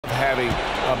having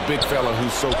a big fella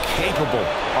who's so capable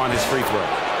on his free throw.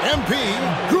 MP,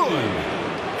 good.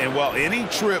 And while any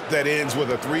trip that ends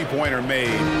with a three-pointer made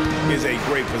is a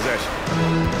great possession.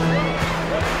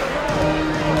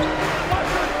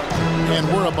 And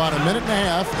we're about a minute and a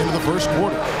half into the first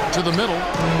quarter. To the middle.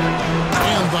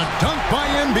 And the dunk by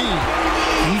MB.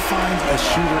 He finds a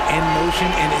shooter in motion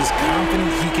and is confident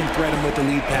he can thread him with the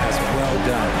lead pass. Well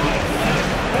done.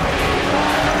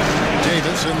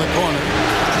 Davis in the corner.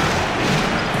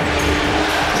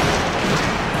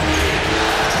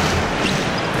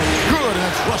 Good, and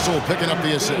it's Russell picking up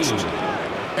the assist.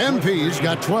 MP's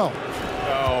got 12.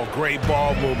 Oh, great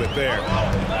ball movement there.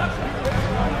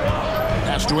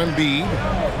 Pass to Embiid.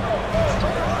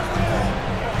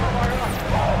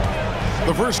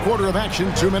 The first quarter of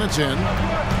action, 2 minutes in.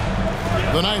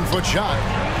 The 9-foot shot.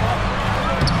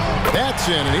 That's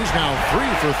in, and he's now 3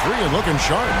 for 3 and looking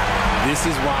sharp. This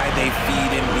is why they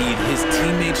feed Embiid. His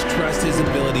teammates trust his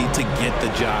ability to get the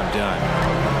job done.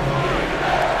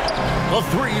 A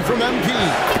 3 from MP.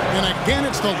 And again,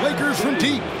 it's the Lakers from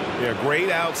deep. Yeah, great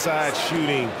outside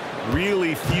shooting,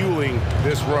 really fueling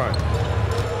this run.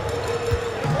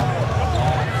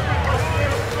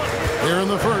 Here in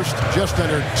the first, just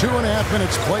under 2.5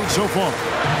 minutes played so far.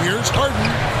 Here's Harden.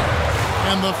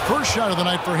 And the first shot of the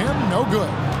night for him, no good.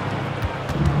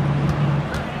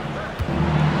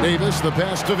 Davis, the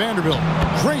pass to Vanderbilt.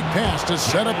 Great pass to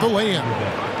set up the lay-in.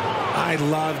 I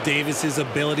love Davis's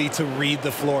ability to read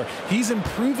the floor. He's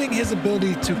improving his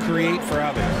ability to create for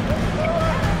others.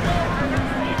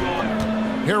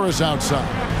 Harris outside.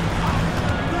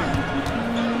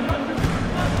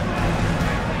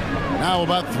 Now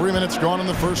about 3 minutes gone in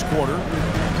the first quarter.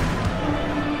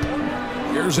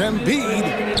 Here's Embiid.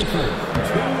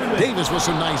 Davis with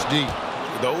some nice D.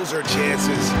 Those are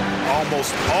chances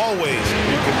almost always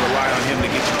you can rely on him to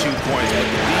get you 2 points, but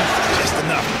the defense is just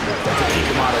enough to keep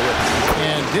him out of it.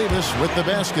 And Davis with the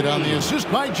basket on the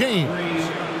assist by James.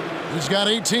 He's got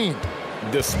 18.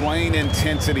 Displaying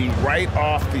intensity right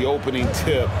off the opening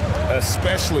tip,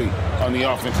 especially on the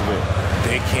offensive end.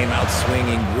 They came out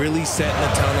swinging, really setting the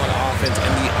tone on offense,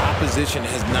 and the opposition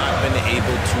has not been able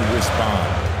to respond.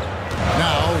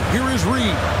 Now, here is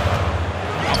Reed.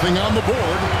 Nothing on the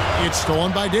board. It's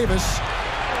stolen by Davis.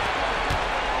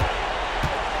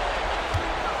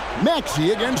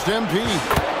 Maxey against MP.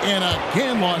 And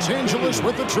again, Los Angeles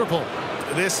with the triple.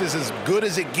 This is as good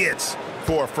as it gets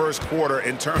for a first quarter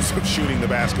in terms of shooting the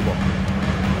basketball.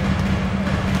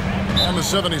 And the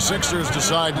 76ers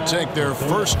decide to take their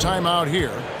first time out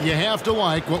here. You have to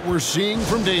like what we're seeing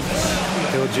from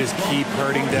Davis. He'll just keep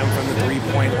hurting them from the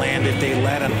three-point land if they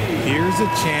let him. Here's a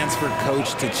chance for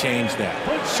Coach to change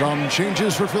that. Some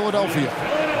changes for Philadelphia.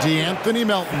 DeAnthony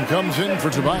Melton comes in for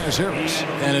Tobias Harris.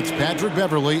 And it's Patrick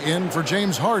Beverley in for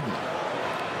James Harden.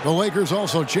 The Lakers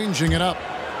also changing it up.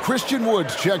 Christian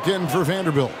Woods checked in for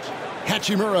Vanderbilt.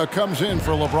 Hachimura comes in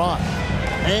for LeBron.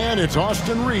 And it's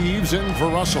Austin Reeves in for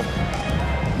Russell.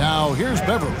 Now here's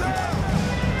Beverley.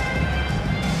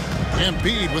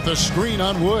 Embiid with a screen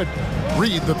on Wood.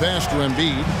 Reed the pass to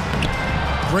Embiid.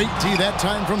 Great D that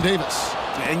time from Davis.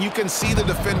 And you can see the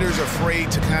defenders afraid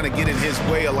to kind of get in his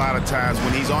way a lot of times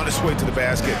when he's on his way to the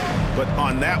basket. But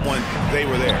on that one, they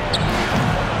were there.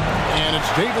 And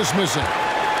it's Davis missing.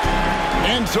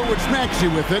 And so it's Maxey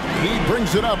with it. He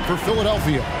brings it up for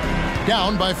Philadelphia.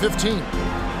 Down by 15.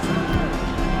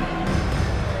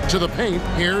 To the paint,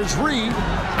 here's Reed,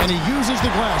 and he uses the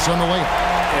glass on the layup.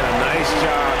 And a nice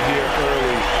job here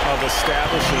early of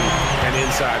establishing an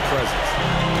inside presence.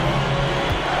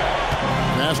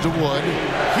 Pass to Wood.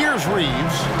 Here's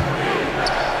Reeves.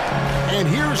 And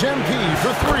here's MP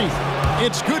for 3.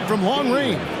 It's good from long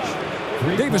range.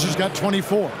 Davis has got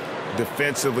 24.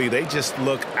 Defensively, they just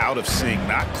look out of sync,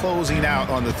 not closing out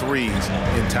on the threes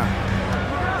in time.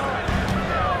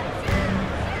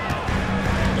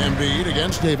 Embiid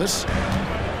against Davis.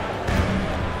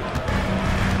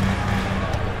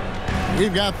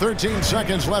 We've got 13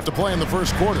 seconds left to play in the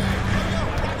first quarter.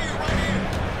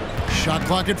 Shot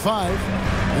clock at 5.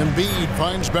 Embiid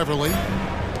finds Beverley.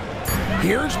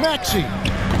 Here's Maxey.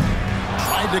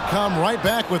 Tried to come right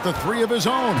back with the 3 of his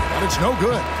own, but it's no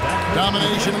good.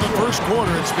 Domination in the first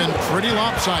quarter. It's been pretty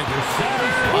lopsided.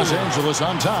 Los Angeles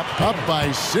on top, up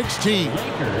by 16.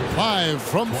 Live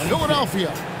from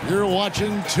Philadelphia. You're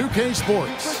watching 2K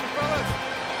Sports.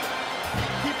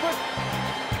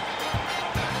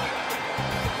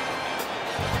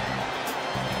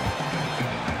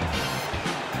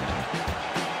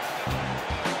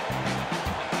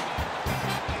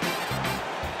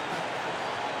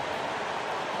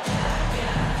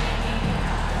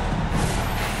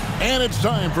 And And it's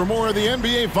time for more of the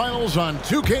NBA Finals on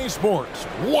 2K Sports.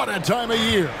 What a time of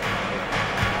year.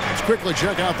 Let's quickly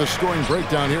check out the scoring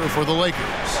breakdown here for the Lakers.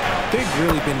 They've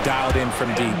really been dialed in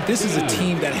from deep. This is a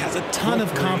team that has a ton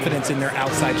of confidence in their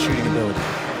outside shooting ability.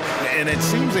 And it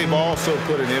seems they've also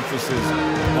put an emphasis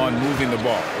on moving the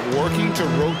ball, working to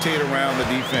rotate around the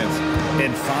defense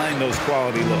and find those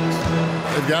quality looks.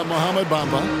 They've got Mohamed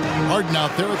Bamba, Harden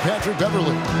out there with Patrick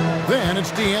Beverly. Then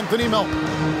it's DeAnthony Melton.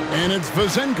 And it's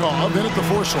Vezenkov in at the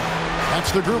 4 slot.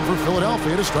 That's the group for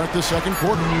Philadelphia to start the second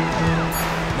quarter.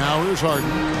 Now here's Harden.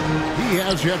 He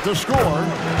has yet to score.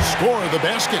 Score the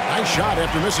basket. Nice shot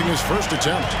after missing his first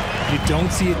attempt. You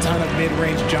don't see a ton of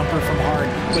mid-range jumper from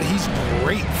Harden, but he's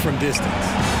great from distance.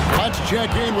 Let's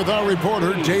check in with our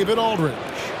reporter, David Aldridge.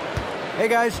 Hey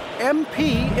guys,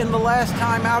 MP in the last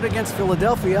time out against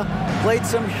Philadelphia played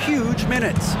some huge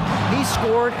minutes. He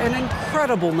scored an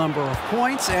incredible number of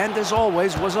points and, as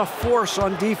always, was a force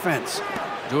on defense,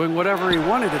 doing whatever he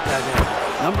wanted at that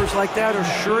end. Numbers like that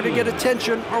are sure to get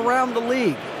attention around the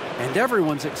league, and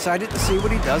everyone's excited to see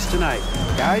what he does tonight.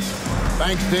 Guys?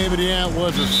 Thanks, David. Yeah, it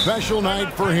was a special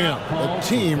night for him. The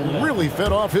team really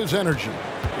fed off his energy.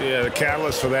 Yeah, the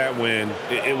catalyst for that win,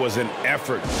 it was an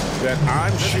effort that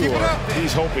I'm sure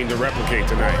he's hoping to replicate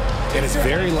tonight. And it's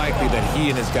very likely that he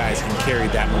and his guys can carry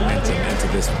that momentum into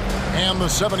this one. And the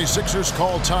 76ers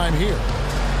call time here.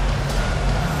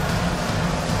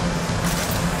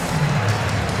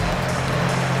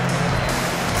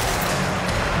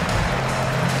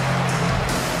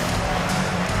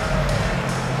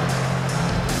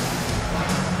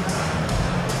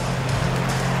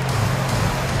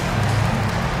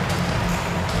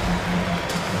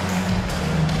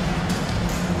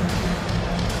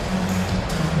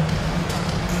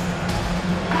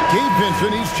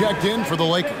 He's checked in for the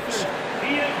Lakers.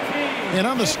 And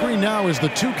on the screen now is the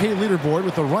 2K leaderboard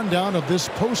with a rundown of this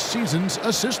postseason's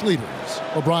assist leaders.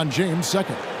 LeBron James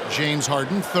second, James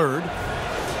Harden third.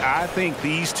 I think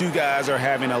these two guys are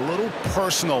having a little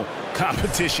personal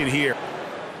competition here.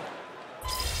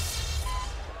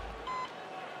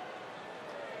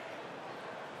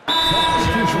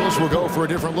 Usuals will go for a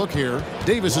different look here.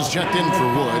 Davis is checked in for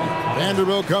Wood.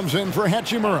 Vanderbilt comes in for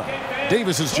Hachimura.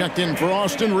 Davis is checked in for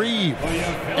Austin Reeves.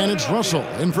 And it's Russell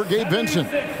in for Gabe Vincent.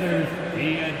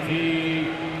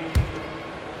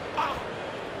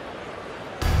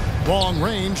 Long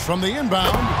range from the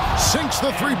inbound. Sinks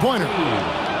the three-pointer.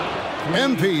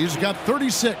 MP's got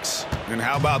 36. And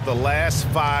how about the last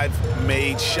 5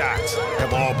 made shots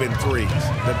have all been threes?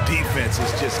 The defense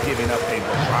is just giving up a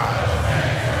barrage.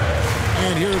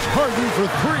 And here's Harden for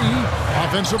 3.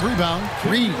 Offensive rebound.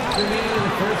 Reed.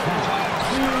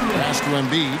 Pass to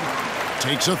Embiid.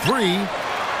 Takes a 3.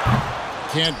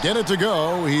 Can't get it to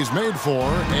go. He's made 4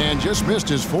 and just missed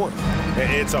his 4th.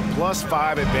 It's a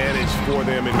 +5 advantage for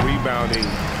them in rebounding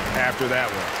after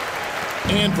that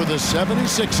one. And for the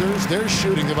 76ers, they're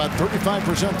shooting about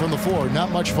 35% from the floor. Not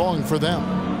much falling for them.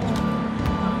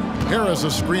 Harris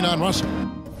a screen on Russell.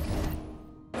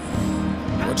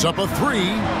 Puts up a 3.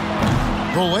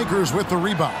 The Lakers with the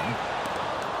rebound.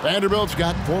 Vanderbilt's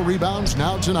got 4 rebounds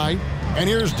now tonight. And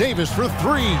here's Davis for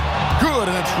 3. Good,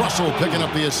 and it's Russell picking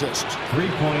up the assist. 3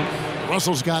 points.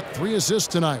 Russell's got 3 assists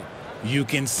tonight. You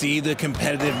can see the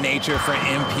competitive nature for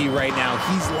MP right now.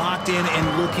 He's locked in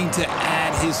and looking to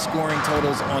add his scoring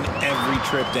totals on every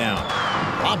trip down.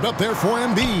 Lobbed up there for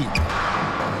Embiid.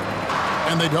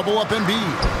 And they double up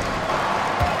Embiid.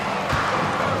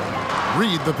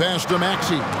 Reed the pass to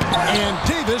Maxey. And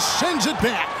Davis sends it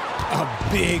back. A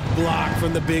big block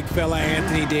from the big fella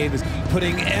Anthony Davis,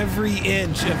 putting every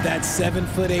inch of that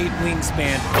 7'8"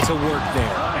 wingspan to work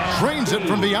there. Trains it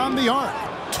from beyond the arc.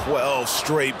 12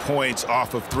 straight points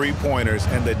off of 3-pointers,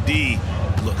 and the D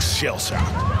looks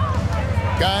shell-shocked.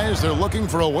 Guys, they're looking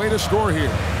for a way to score here.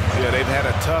 Yeah, they've had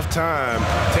a tough time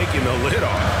taking the lid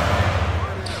off.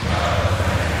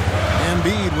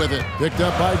 Embiid with it, picked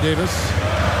up by Davis.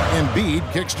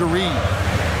 Embiid kicks to Reed.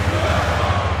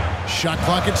 Shot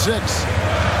clock at 6.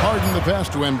 Harden the pass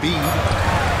to Embiid.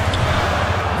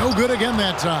 No good again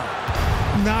that time.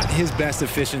 Not his best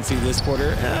efficiency this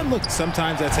quarter. Look,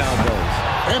 sometimes that's how it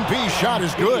goes. MP's shot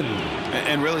is good.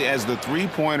 And really, as the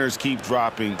 3-pointers keep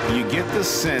dropping, you get the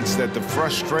sense that the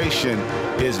frustration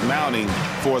is mounting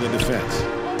for the defense.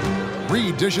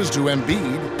 Reed dishes to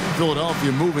Embiid.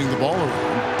 Philadelphia moving the ball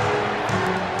around.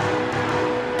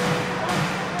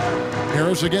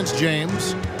 Harris against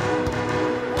James.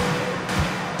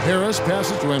 Harris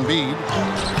passes to Embiid.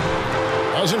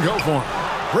 Doesn't go for him.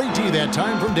 Great D that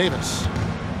time from Davis.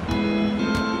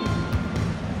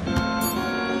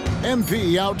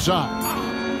 MP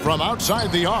outside. From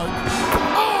outside the arc.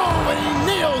 Oh, He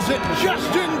nails it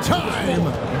just in time.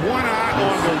 One eye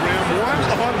on the rim, one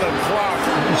on the clock.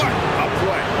 What a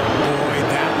play. Boy,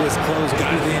 that was close.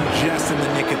 Got it in just in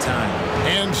the nick of time.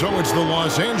 And so it's the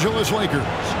Los Angeles Lakers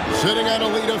sitting on a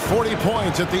lead of 40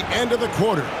 points at the end of the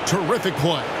quarter. Terrific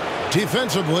play.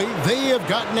 Defensively, they have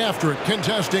gotten after it,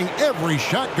 contesting every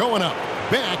shot going up.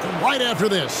 Back right after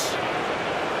this.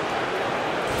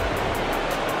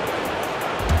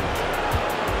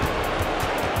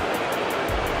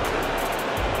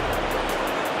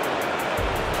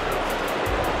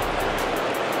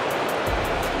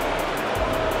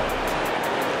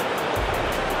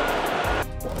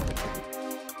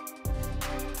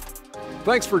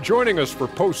 Thanks for joining us for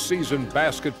postseason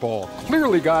basketball.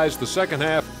 Clearly, guys, the second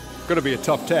half going to be a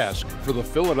tough task for the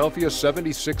Philadelphia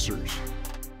 76ers.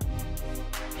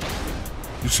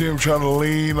 You see him trying to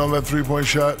lean on that three-point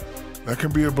shot? That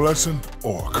can be a blessing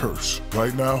or a curse.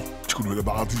 Right now,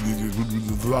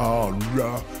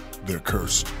 they're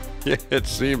cursed. It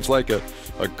seems like a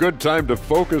good time to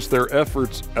focus their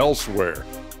efforts elsewhere.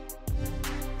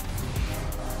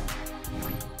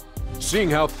 Seeing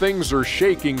how things are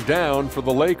shaking down for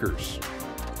the Lakers.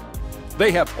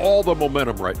 They have all the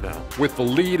momentum right now with the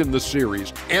lead in the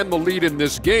series and the lead in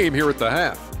this game here at the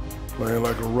half. Playing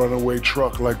like a runaway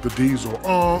truck like the Diesel.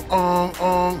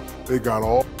 They got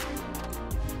all.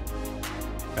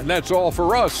 And that's all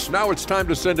for us. Now it's time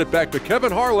to send it back to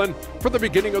Kevin Harlan for the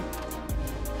beginning of...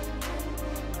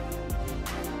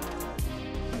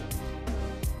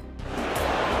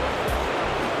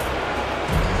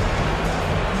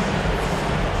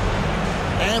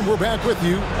 And we're back with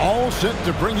you, all set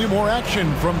to bring you more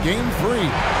action from Game 3.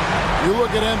 You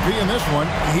look at MP in this one,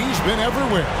 he's been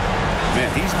everywhere. Man,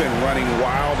 he's been running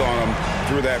wild on them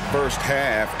through that first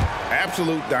half.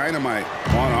 Absolute dynamite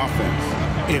on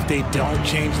offense. If they don't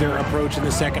change their approach in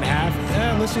the second half,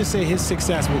 let's just say his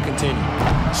success will continue.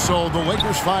 So the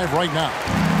Lakers 5 right now.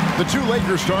 The two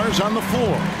Lakers stars on the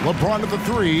floor. LeBron at the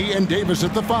 3 and Davis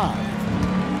at the 5.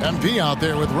 MP out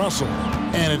there with Russell.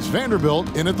 And it's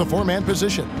Vanderbilt in at the 4-man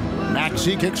position.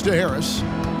 Maxey kicks to Harris.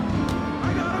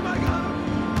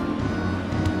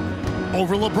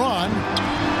 Over LeBron.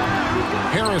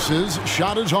 Harris's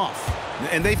shot is off.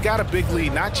 And they've got a big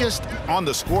lead, not just on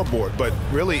the scoreboard, but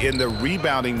really in the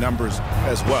rebounding numbers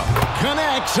as well.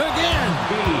 Connects again.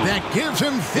 That gives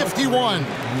him 51.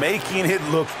 Making it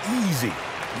look easy.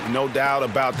 No doubt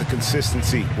about the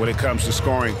consistency when it comes to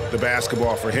scoring the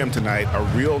basketball for him tonight. A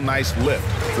real nice lift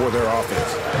for their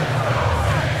offense.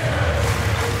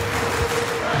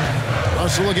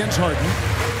 Russell against Harden.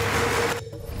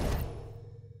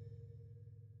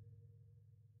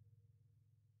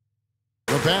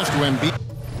 The pass to Embiid.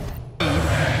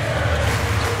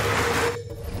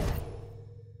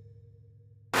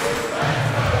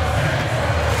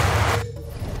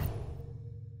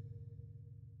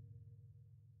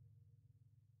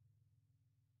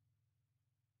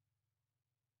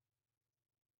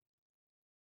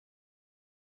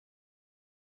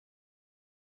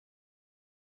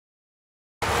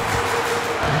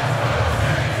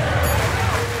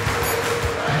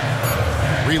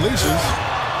 Releases.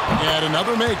 Add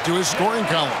another make to his scoring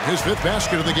column. His 5th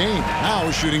basket of the game.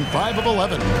 Now shooting 5 of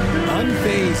 11.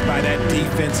 Unfazed by that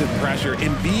defensive pressure,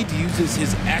 Embiid uses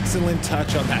his excellent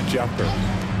touch on that jumper.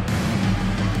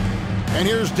 And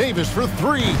here's Davis for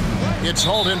 3. It's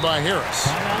hauled in by Harris.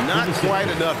 Not quite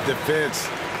enough defense.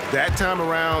 That time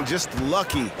around, just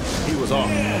lucky he was off.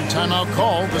 Timeout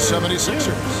called the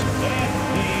 76ers.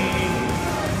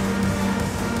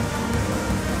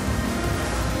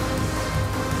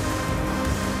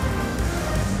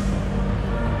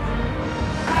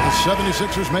 The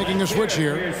 76ers making a switch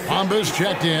here. Amba's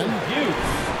checked in.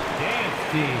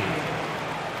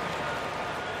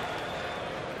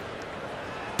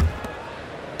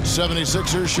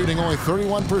 76ers shooting only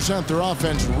 31%. Their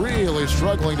offense really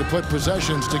struggling to put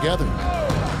possessions together.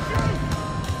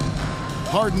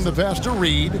 Harden the pass to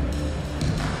Reed.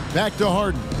 Back to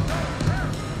Harden.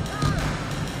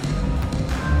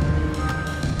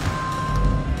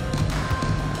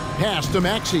 Pass to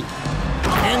Maxey.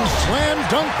 And slam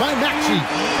dunk by Maxey.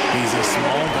 He's a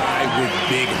small guy with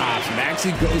big hops.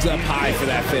 Maxey goes up high for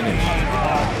that finish.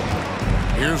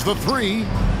 Here's the 3.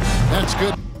 That's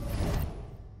good.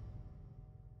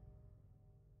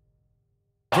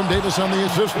 From Davis on the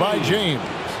assist by James.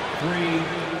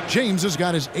 James has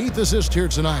got his 8th assist here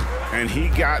tonight. And he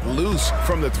got loose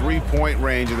from the three-point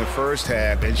range in the first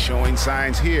half and showing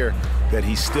signs here that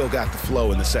he's still got the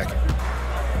flow in the second.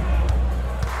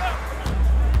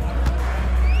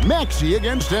 Maxey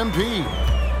against MP.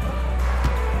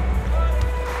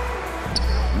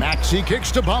 Maxey kicks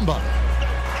to Bamba.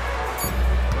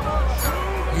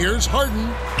 Here's Harden.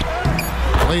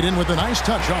 Played in with a nice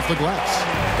touch off the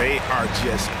glass. They are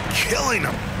just killing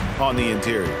them on the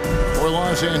interior. For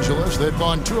Los Angeles, they've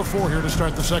gone 2 of 4 here to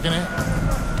start the second half.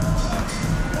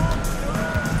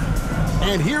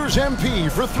 And here's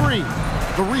MP for 3.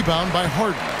 The rebound by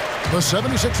Harden. The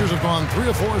 76ers have gone 3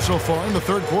 of 4 so far in the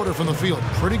third quarter from the field.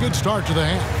 Pretty good start to the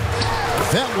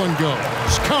half. That one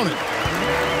goes. Count it.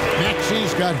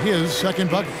 Maxi's got his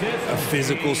second bucket. A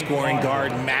physical scoring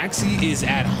guard. Maxey is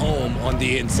at home on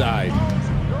the inside.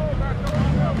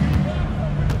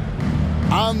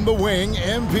 On the wing,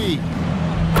 MP.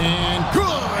 And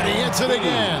good. He hits it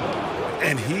again.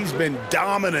 And he's been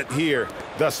dominant here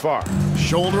thus far.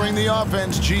 Shouldering the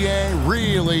offense, GA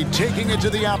really taking it to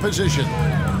the opposition. 2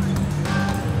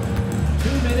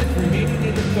 minutes remaining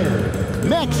in the third.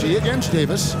 Maxey against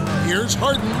Davis. Here's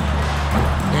Harden.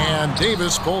 And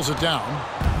Davis pulls it down.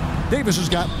 Davis has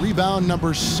got rebound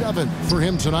number 7 for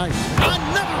him tonight.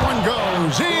 Another one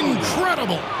goes.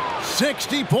 Incredible.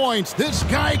 60 points. This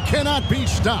guy cannot be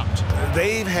stopped.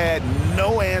 They've had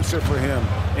no answer for him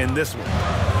in this one.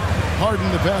 Harden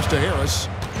the pass to Harris.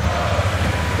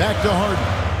 Back to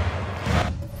Harden.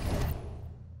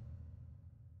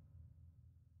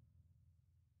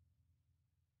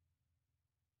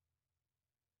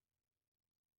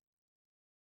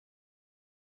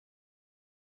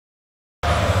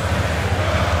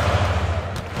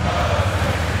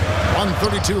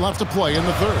 .132 left to play in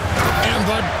the third. And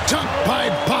the dunk by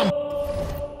Bamba.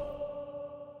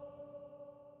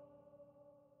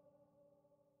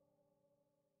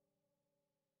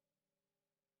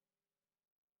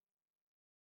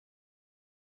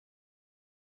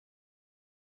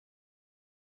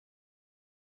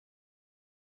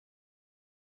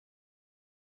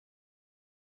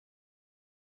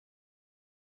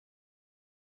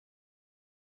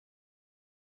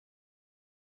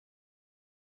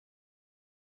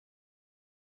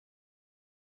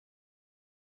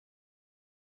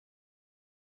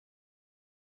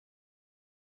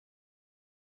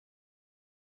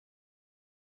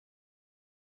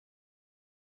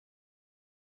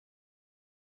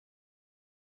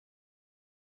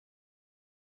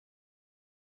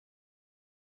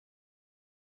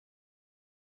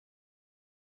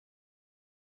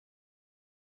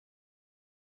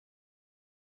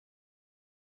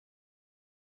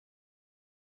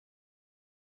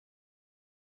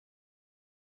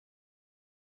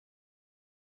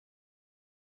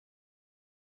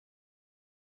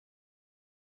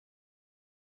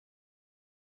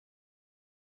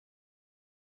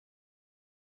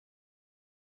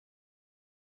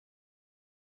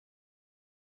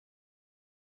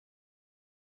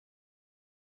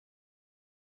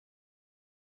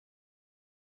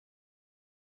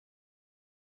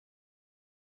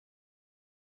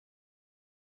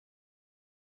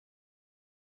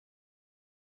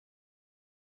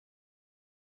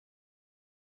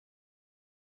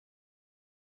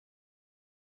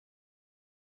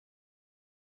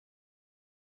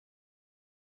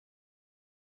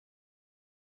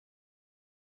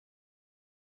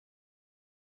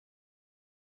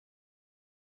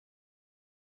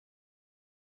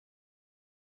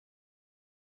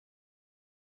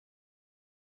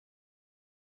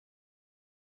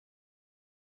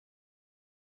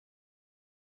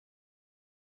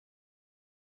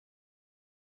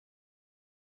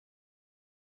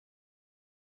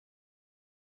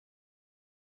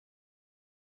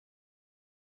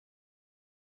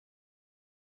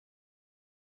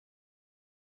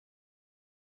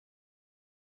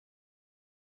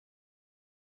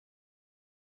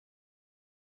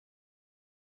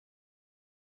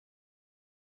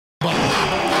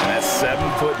 That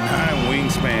 7'9"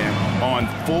 wingspan on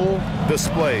full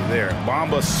display there.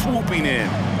 Bamba swooping in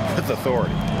with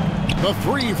authority. The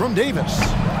 3 from Davis.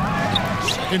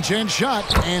 Second chance shot,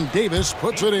 and Davis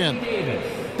puts it in.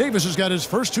 Davis has got his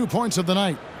first 2 points of the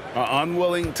night.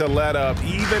 Unwilling to let up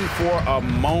even for a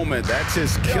moment. That's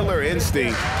his killer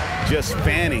instinct, just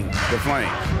fanning the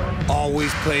flames.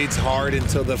 Always plays hard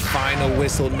until the final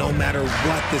whistle, no matter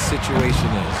what the situation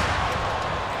is.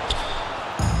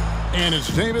 And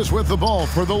it's Davis with the ball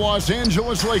for the Los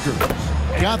Angeles Lakers.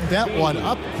 Got that one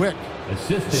up quick.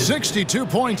 62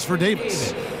 points for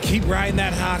Davis. Keep riding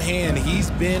that hot hand. He's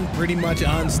been pretty much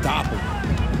unstoppable.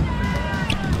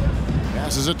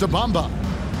 Passes it to Bamba.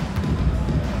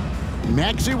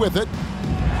 Maxey with it.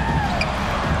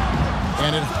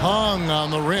 And it hung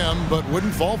on the rim, but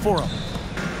wouldn't fall for him.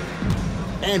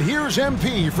 And here's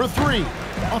MP for 3.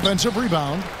 Offensive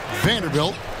rebound.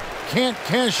 Vanderbilt can't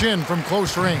cash in from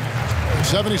close range.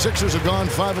 76ers have gone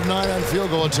 5 of 9 on field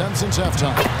goal attempts since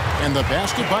halftime. And the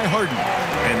basket by Harden.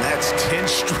 And that's 10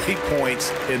 straight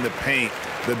points in the paint.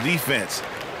 The defense,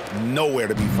 nowhere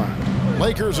to be found.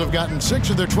 Lakers have gotten 6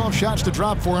 of their 12 shots to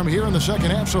drop for him here in the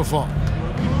second half so far.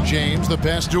 James, the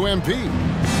pass to MP.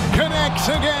 Connects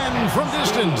again from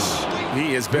distance.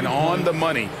 He has been on the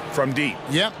money from deep.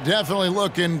 Yep, definitely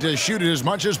looking to shoot it as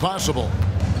much as possible.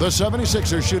 The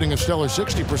 76ers shooting a stellar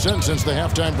 60% since the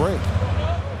halftime break.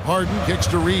 Harden kicks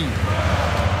to Reed.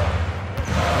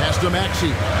 Pass to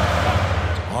Maxey.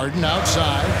 Harden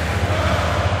outside.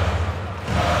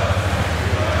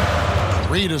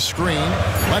 Reed a screen.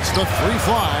 Lets the three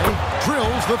fly.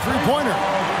 Drills the three-pointer.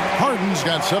 Harden's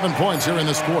got 7 points here in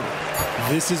this quarter.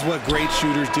 This is what great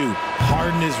shooters do.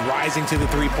 Harden is rising to the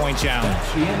three-point challenge.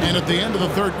 And at the end of the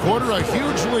third quarter, a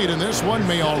huge lead in this one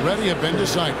may already have been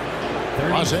decided.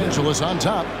 Los Angeles on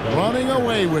top, running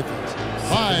away with it.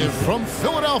 Live from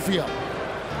Philadelphia.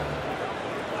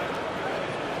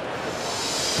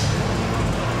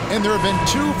 And there have been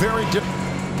two very different.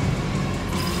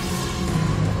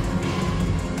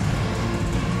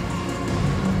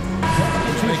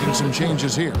 Making some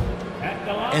changes here.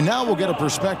 And now we'll get a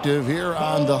perspective here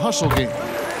on the hustle game,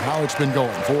 how it's been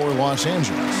going for Los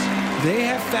Angeles. They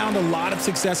have found a lot of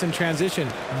success in transition,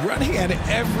 running at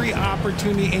every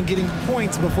opportunity and getting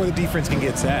points before the defense can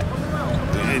get set.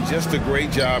 And just a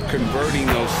great job converting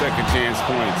those second chance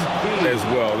points as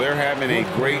well. They're having a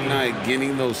great night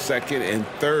getting those second and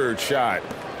third shot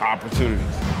opportunities.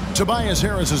 Tobias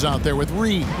Harris is out there with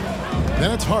Reed.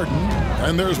 Then it's Harden,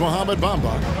 and there's Mohamed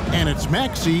Bamba, and it's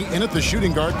Maxey in at the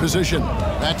shooting guard position.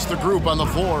 That's the group on the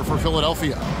floor for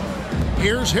Philadelphia.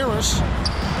 Here's Harris.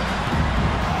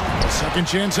 A second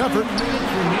chance effort.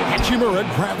 Hachimura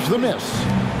grabs the miss.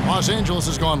 Los Angeles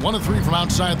has gone 1 of 3 from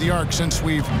outside the arc since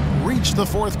we've reached the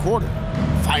fourth quarter.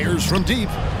 Fires from deep,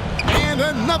 and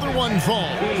another one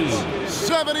falls.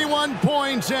 71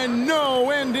 points and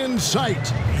no end in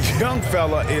sight. Young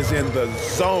fella is in the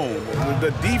zone.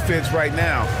 The defense right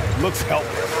now looks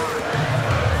helpless.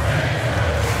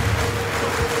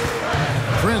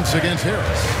 Prince against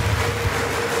Harris.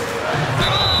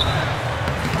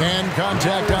 And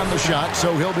contact on the shot,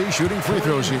 so he'll be shooting free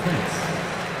throws here.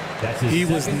 He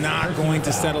was not going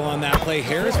to settle on that play.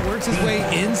 Harris works his way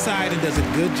inside and does a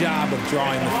good job of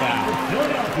drawing the foul.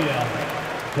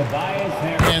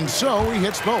 And so he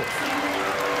hits both.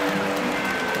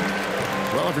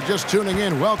 Well, if you're just tuning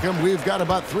in, welcome. We've got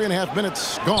about 3.5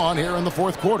 minutes gone here in the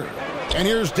fourth quarter. And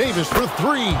here's Davis for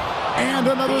 3. And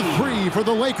another 3 for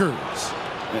the Lakers.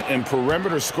 And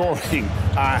perimeter scoring,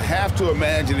 I have to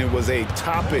imagine it was a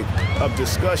topic of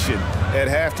discussion at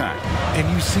halftime.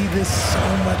 And you see this so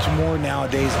much more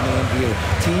nowadays in the NBA.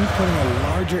 Teams putting a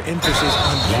larger emphasis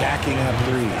on jacking up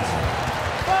threes.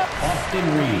 Austin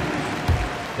Reed.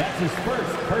 That's his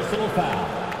first personal foul.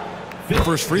 The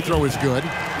first free throw is good.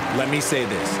 Let me say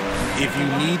this. If you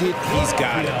need it, he's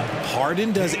got it.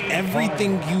 Harden does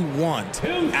everything you want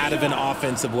out of an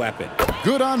offensive weapon.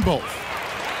 Good on both.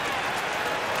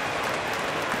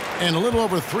 And a little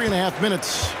over 3.5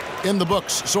 minutes in the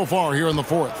books so far here in the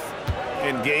fourth.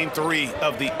 And Game 3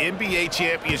 of the NBA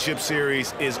Championship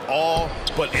Series is all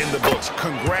but in the books.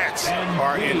 Congrats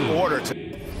are in order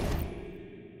to...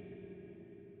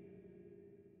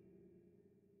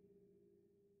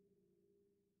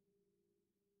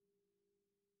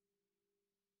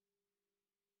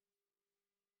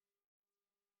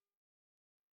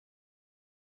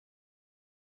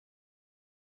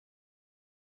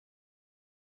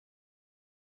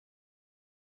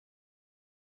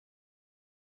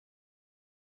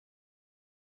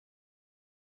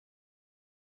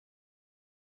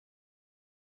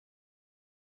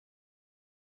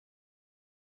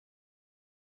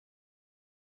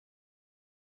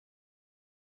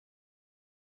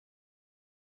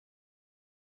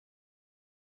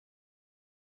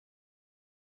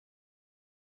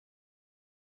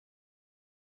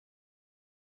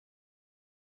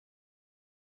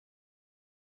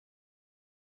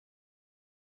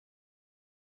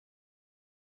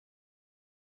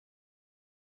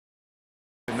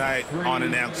 Tonight on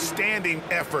an outstanding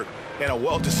effort and a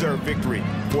well-deserved victory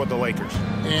for the Lakers.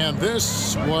 And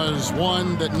this was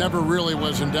one that never really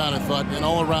was in doubt, I thought, an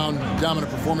all-around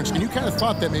dominant performance. And you kind of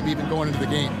thought that maybe even going into the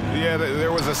game. Yeah,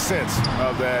 there was a sense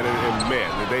of that, and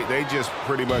man, they just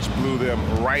pretty much blew them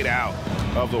right out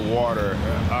of the water.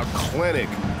 A clinic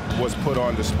was put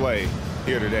on display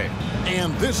here today.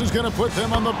 And this is going to put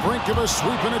them on the brink of a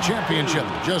sweep in a championship.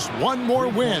 Just one more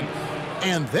win.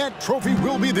 and that trophy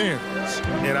will be theirs.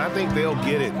 And I think they'll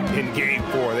get it in Game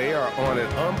 4. They are on an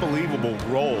unbelievable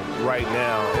roll right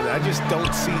now, and I just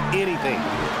don't see anything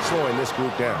slowing this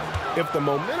group down. If the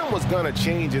momentum was going to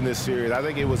change in this series, I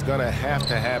think it was going to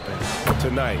happen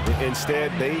tonight.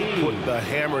 Instead, they put the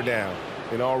hammer down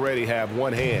and already have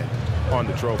one hand on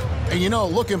the trophy. And you know,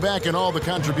 looking back at all the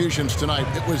contributions tonight,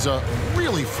 it was a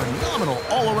really phenomenal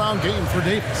all-around game for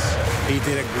Davis. He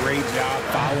did a great job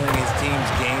following his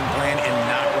team's game plan and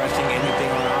not rushing anything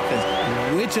on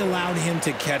offense, which allowed him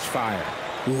to catch fire.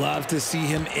 Love to see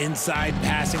him inside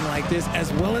passing like this,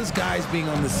 as well as guys being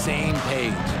on the same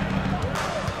page.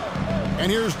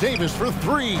 And here's Davis for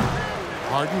three.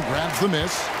 Harden grabs the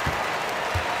miss.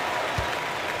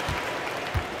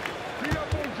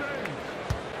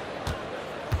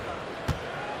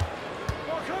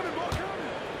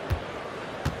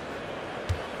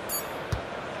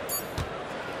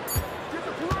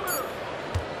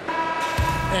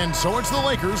 And so it's the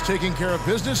Lakers taking care of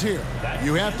business here.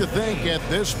 You have to think at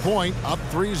this point, up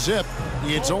 3-zip,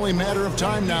 it's only a matter of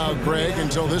time now, Greg,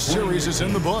 until this series is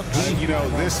in the books. You know,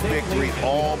 this victory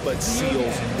all but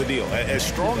seals the deal. As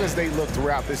strong as they look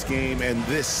throughout this game and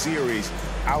this series,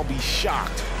 I'll be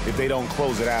shocked if they don't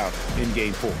close it out in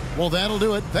Game 4. Well, that'll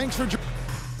do it. Thanks for joining.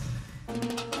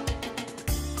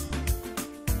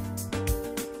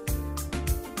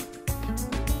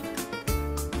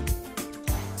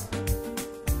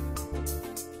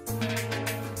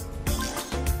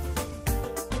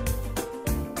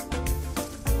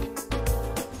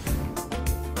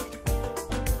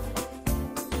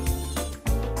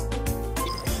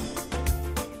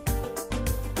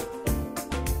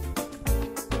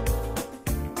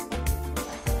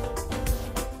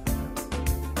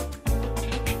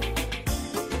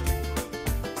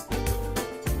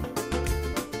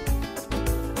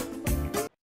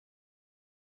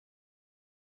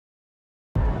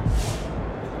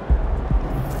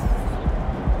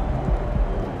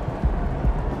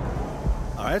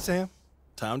 All right, Sam.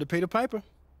 Time to pay the piper.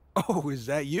 Oh, is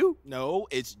that you? No,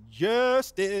 it's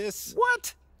Justice.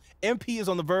 What? MP is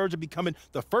on the verge of becoming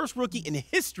the first rookie in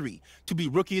history to be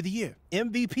Rookie of the Year,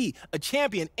 MVP, a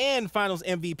champion, and Finals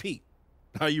MVP.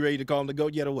 Are you ready to call him the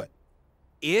GOAT yet or what?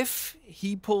 If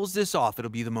he pulls this off, it'll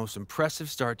be the most impressive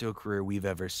start to a career we've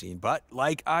ever seen. But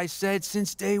like I said,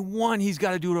 since day one, he's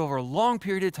got to do it over a long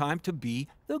period of time to be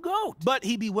the GOAT. But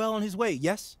he'd be well on his way,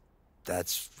 yes?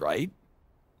 That's right.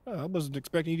 I wasn't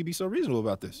expecting you to be so reasonable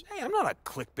about this. Hey, I'm not a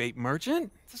clickbait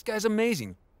merchant. This guy's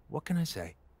amazing. What can I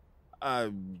say?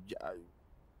 I'm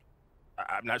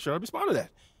not sure I'd respond to that.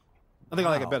 I think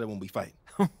I like it better when we fight.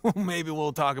 Maybe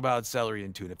we'll talk about celery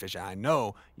and tuna fish. I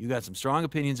know you got some strong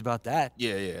opinions about that.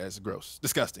 Yeah, that's gross.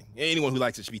 Disgusting. Anyone who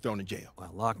likes it should be thrown in jail. Well,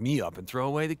 lock me up and throw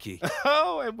away the key.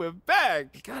 Oh, and we're back.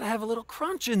 You gotta have a little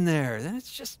crunch in there. Then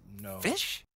it's just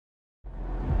fish.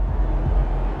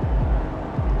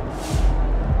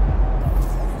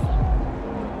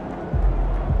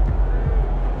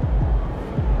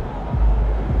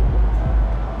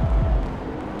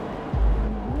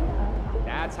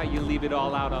 That's how you leave it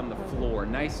all out on the floor.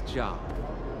 Nice job.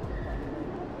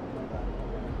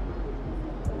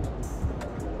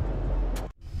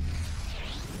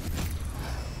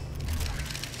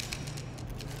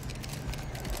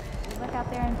 Look out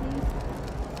there, MP.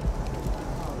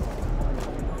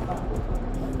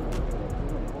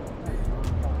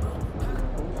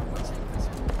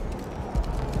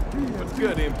 What's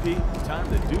good, MP? Time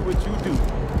to do what you do.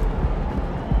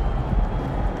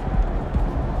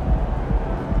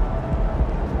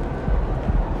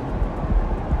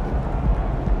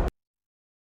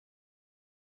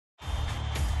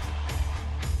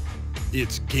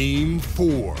 It's Game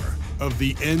 4 of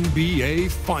the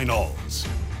NBA Finals.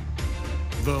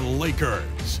 The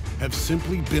Lakers have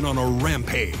simply been on a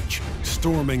rampage,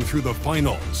 storming through the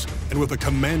finals, and with a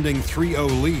commanding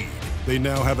 3-0 lead, they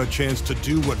now have a chance to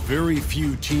do what very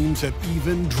few teams have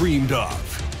even dreamed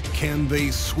of. Can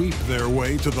they sweep their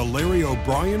way to the Larry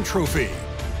O'Brien Trophy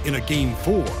in a Game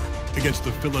 4 against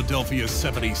the Philadelphia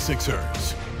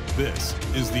 76ers? This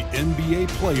is the NBA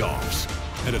Playoffs,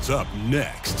 and it's up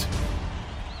next.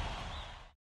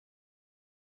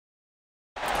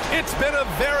 It's been a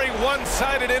very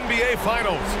one-sided NBA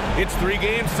Finals. It's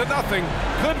 3-0.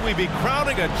 Could we be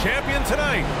crowning a champion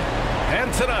tonight?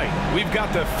 And tonight, we've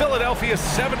got the Philadelphia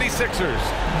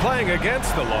 76ers playing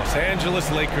against the Los Angeles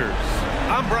Lakers.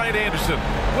 I'm Brian Anderson.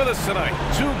 With us tonight,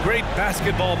 two great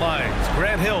basketball minds,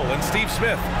 Grant Hill and Steve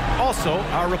Smith. Also,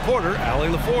 our reporter, Allie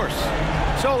LaForce.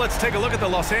 So let's take a look at the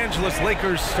Los Angeles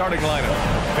Lakers starting lineup.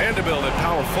 Vanderbilt at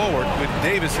power forward with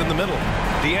Davis in the middle.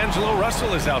 D'Angelo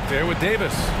Russell is out there with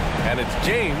Davis. And it's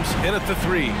James in at the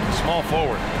 3, small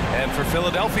forward. And for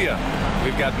Philadelphia,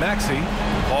 we've got Maxey.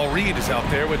 Paul Reed is out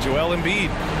there with Joel Embiid.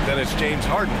 Then it's James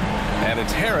Harden. And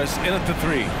it's Harris in at the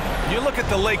 3. You look at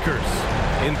the Lakers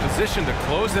in position to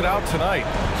close it out tonight,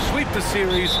 sweep the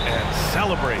series, and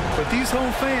celebrate. But these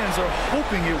home fans are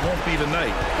hoping it won't be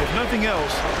tonight. If nothing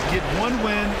else, get one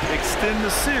win, extend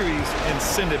the series, and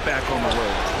send it back on the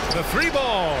road. The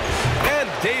 3-ball. And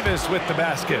Davis with the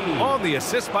basket on the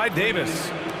assist by Davis.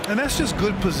 And that's just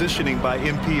good positioning by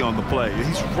MP on the play.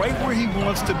 He's right where he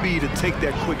wants to be to take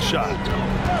that quick shot.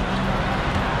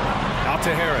 Out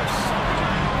to Harris.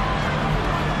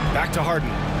 Back to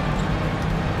Harden.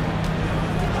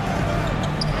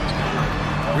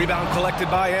 Rebound collected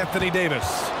by Anthony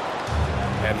Davis.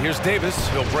 And here's Davis.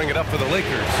 He'll bring it up for the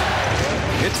Lakers.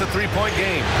 It's a 3-point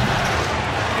game.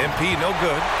 MP no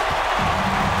good.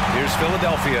 Here's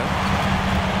Philadelphia.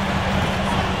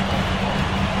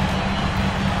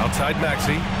 Outside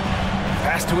Maxey.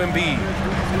 Pass to Embiid.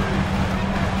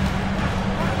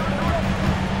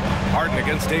 Harden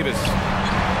against Davis.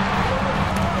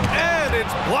 And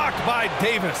it's blocked by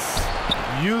Davis.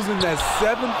 Using that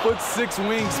 7'6"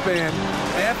 wingspan,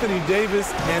 Anthony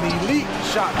Davis, an elite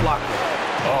shot blocker.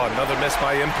 Oh, another miss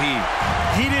by MP.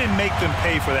 He didn't make them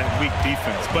pay for that weak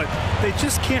defense, but they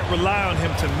just can't rely on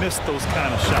him to miss those kind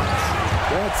of shots.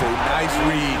 That's a nice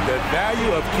read. The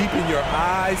value of keeping your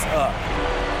eyes up.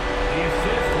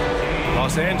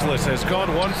 Los Angeles has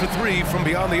gone 1 for 3 from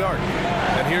beyond the arc.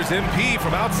 And here's MP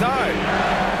from outside.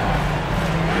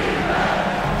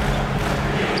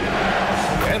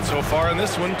 And so far in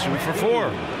this one, 2 for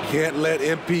 4. Can't let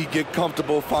MP get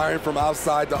comfortable firing from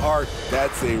outside the arc.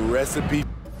 That's a recipe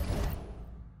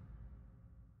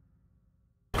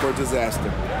for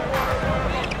disaster.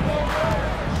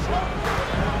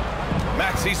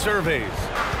 Maxey surveys.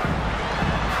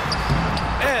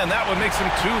 And that one makes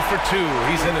him 2 for 2.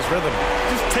 He's in his rhythm.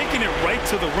 Just taking it right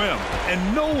to the rim,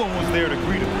 and no one was there to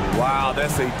greet him. Wow,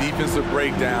 that's a defensive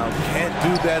breakdown. Can't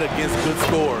do that against good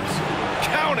scores.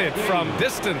 Counted from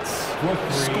distance.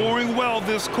 Scoring well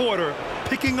this quarter,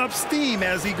 picking up steam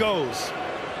as he goes.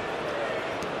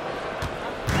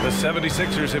 The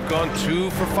 76ers have gone 2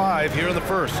 for 5 here in the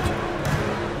first.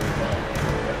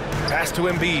 Pass to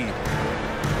Embiid.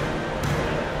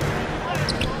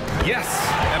 Yes,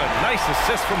 and a nice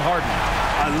assist from Harden.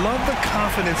 I love the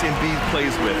confidence Embiid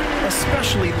plays with,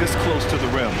 especially this close to the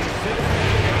rim.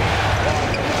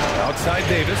 Outside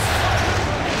Davis.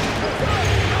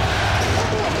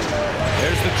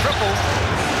 There's the triple,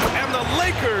 and the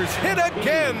Lakers hit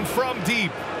again from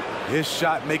deep. His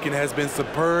shot making has been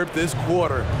superb this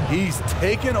quarter. He's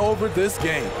taken over this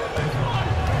game.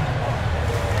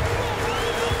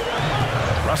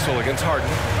 Russell against Harden.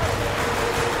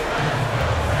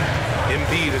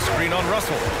 Embiid, a screen on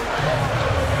Russell.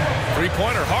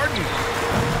 Three-pointer, Harden.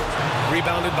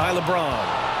 Rebounded by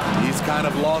LeBron. He's kind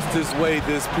of lost his way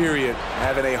this period,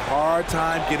 having a hard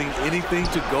time getting anything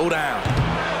to go down.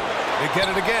 They get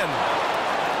it again.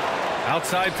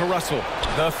 Outside for Russell.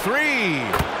 The 3.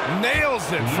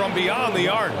 Nails it from beyond the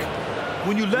arc.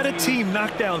 When you let a team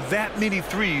knock down that many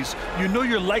threes, you know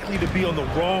you're likely to be on the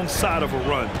wrong side of a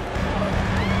run.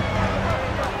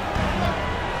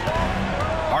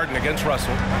 Harden against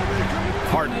Russell.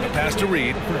 Harden, a pass to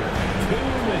Reed.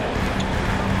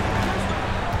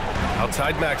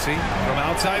 Outside Maxey. From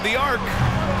outside the arc.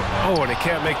 Oh, and he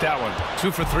can't make that one.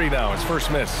 2 for 3 now, his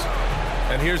first miss.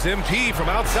 And here's MP from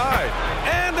outside.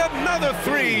 And another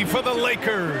 3 for the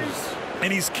Lakers.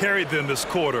 And he's carried them this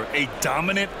quarter, a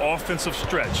dominant offensive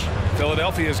stretch.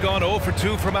 Philadelphia has gone 0 for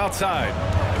 2 from outside.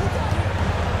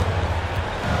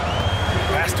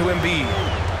 Pass to Embiid.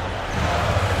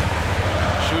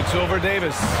 Shoots over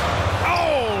Davis.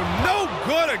 Oh, no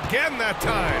good again that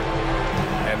time.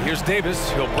 And here's Davis.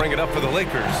 He'll bring it up for the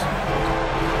Lakers.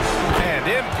 And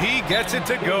MP gets it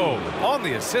to go on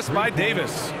the assist by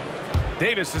Davis.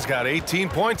 Davis has got 18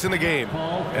 points in the game.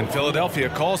 And Philadelphia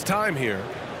calls time here.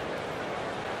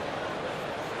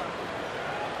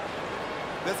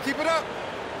 Let's keep it up.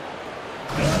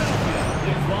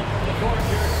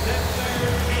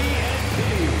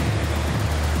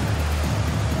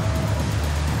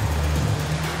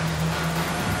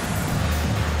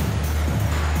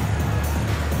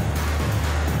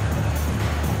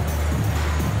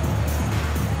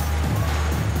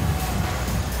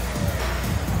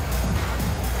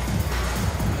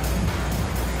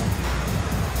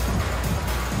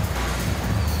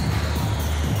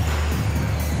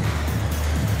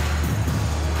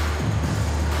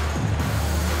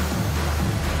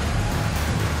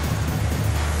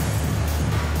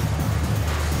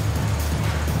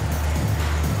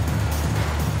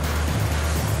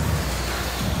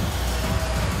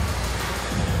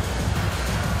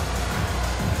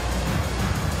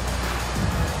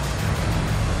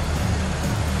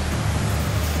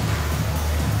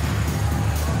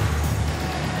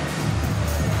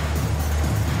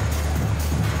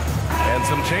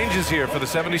 changes here for the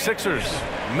 76ers.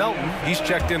 Melton, he's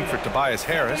checked in for Tobias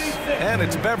Harris. And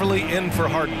it's Beverly in for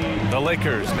Harden. The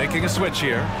Lakers making a switch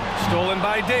here. Stolen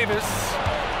by Davis.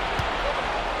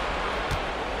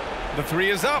 The three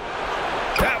is up.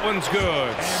 That one's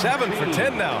good. 7 for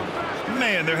 10 now.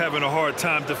 Man, they're having a hard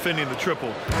time defending the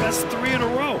triple. That's 3 in a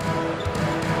row.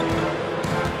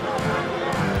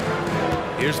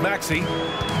 Here's Maxey.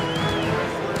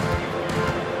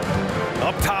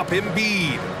 Up top,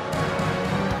 Embiid.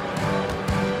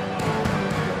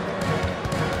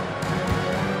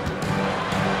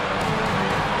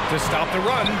 To stop the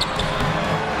run.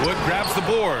 Wood grabs the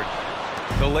board.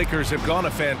 The Lakers have gone a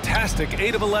fantastic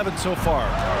 8 of 11 so far.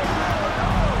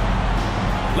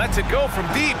 Lets it go from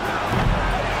deep.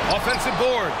 Offensive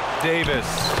board. Davis.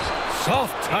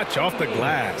 Soft touch off the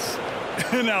glass.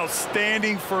 An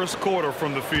outstanding first quarter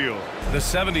from the field. The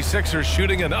 76ers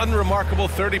shooting an unremarkable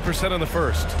 30% in the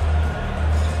first.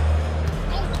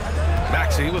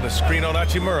 Maxey with a screen on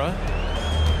Hachimura.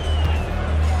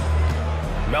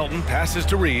 Melton passes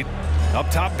to Reed. Up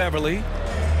top, Beverly.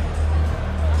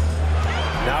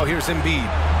 Now here's Embiid.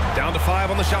 Down to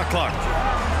 5 on the shot clock.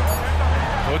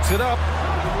 Puts it up.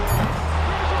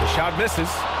 The shot misses.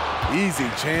 Easy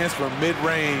chance from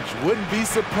mid-range. Wouldn't be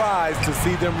surprised to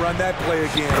see them run that play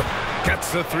again.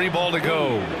 Gets the 3 ball to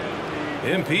go.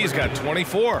 MP's got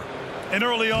 24. And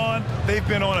early on, they've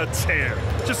been on a tear.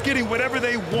 Just getting whatever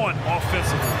they want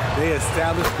offensively. They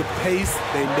established the pace.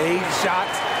 They made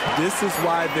shots. This is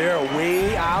why they're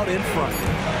way out in front.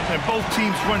 And both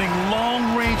teams running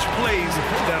long-range plays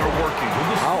that are working.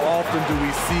 How often do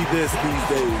we see this these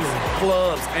days?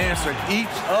 Clubs answering each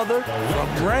other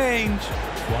from range.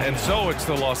 And so it's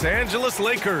the Los Angeles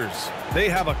Lakers. They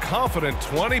have a confident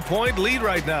 20-point lead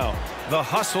right now. The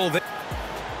hustle.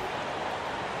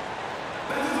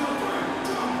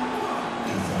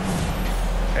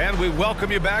 And we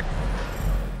welcome you back.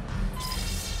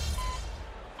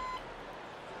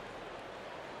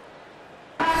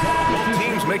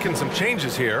 Teams making some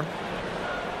changes here.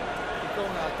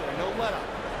 Going out there, no let up.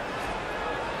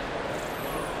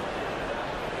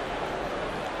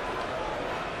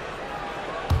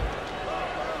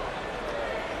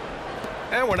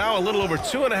 And we're now a little over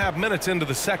 2.5 minutes into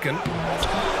the second.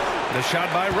 The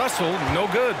shot by Russell, no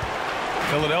good.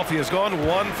 Philadelphia's gone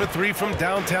 1 for 3 from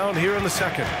downtown here in the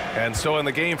second. And so in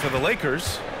the game for the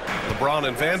Lakers, LeBron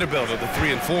and Vanderbilt are the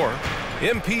 3 and 4.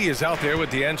 MP is out there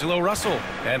with D'Angelo Russell.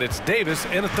 And it's Davis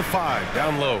in at the 5,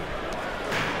 down low.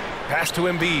 Pass to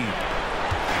Embiid.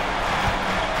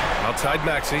 Outside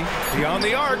Maxey, beyond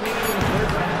the arc.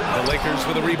 The Lakers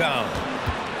with a rebound.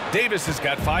 Davis has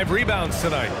got 5 rebounds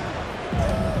tonight.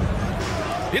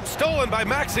 It's stolen by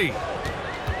Maxey.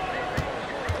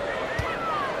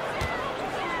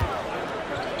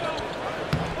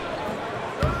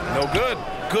 No good.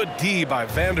 Good D by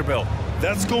Vanderbilt.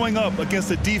 That's going up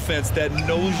against a defense that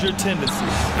knows your tendencies.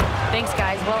 Thanks,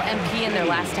 guys. Well, MP in their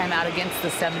last time out against the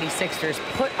 76ers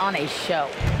put on a show.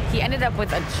 He ended up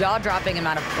with a jaw-dropping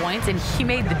amount of points, and he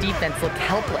made the defense look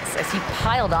helpless as he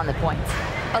piled on the points.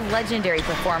 A legendary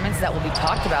performance that will be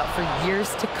talked about for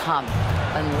years to come,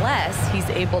 unless he's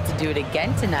able to do it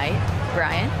again tonight.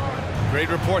 Brian? Great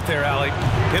report there, Allie.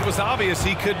 It was obvious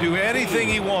he could do anything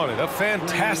he wanted. A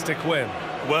fantastic win.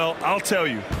 Well, I'll tell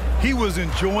you, he was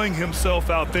enjoying himself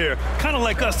out there, kind of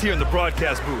like us here in the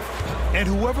broadcast booth. And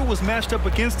whoever was matched up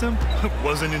against him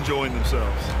wasn't enjoying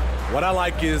themselves. What I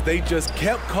like is they just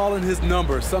kept calling his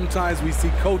number. Sometimes we see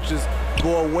coaches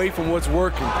go away from what's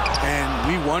working,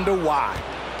 and we wonder why.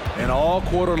 And all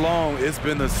quarter long, it's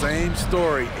been the same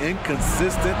story,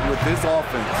 inconsistent with this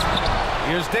offense.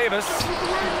 Here's Davis.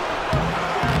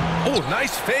 Oh,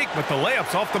 nice fake, but the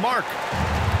layup's off the mark.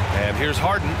 And here's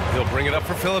Harden. He'll bring it up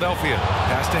for Philadelphia.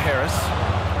 Pass to Harris.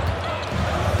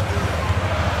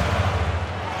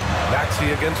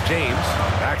 Maxey against James.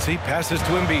 Maxey passes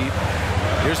to Embiid.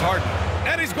 Here's Harden.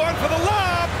 And he's going for the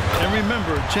lob. And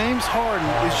remember, James Harden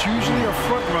is usually a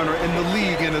front runner in the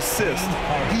league in assists.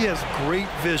 He has great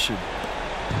vision.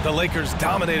 The Lakers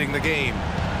dominating the game.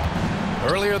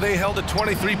 Earlier they held a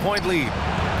 23-point lead.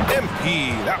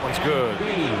 MP, that one's good.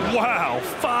 Wow,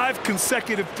 5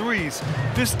 consecutive threes.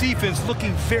 This defense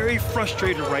looking very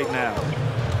frustrated right now.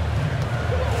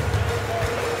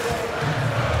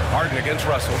 Harden against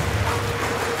Russell.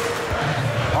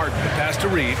 Harden, the pass to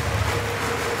Reed.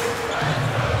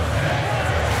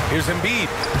 Here's Embiid.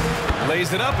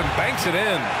 Lays it up and banks it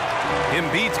in.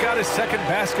 Embiid's got his second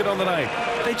basket on the night.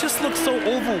 They just look so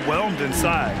overwhelmed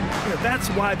inside. That's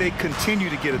why they continue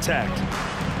to get attacked.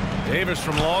 Davis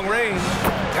from long range.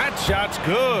 That shot's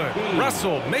good.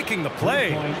 Russell making the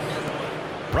play.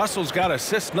 Russell's got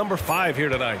assist number 5 here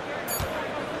tonight.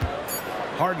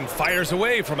 Harden fires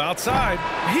away from outside.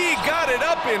 He got it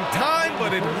up in time,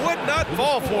 but it would not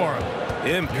fall for him.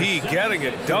 MP getting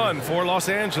it done for Los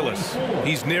Angeles.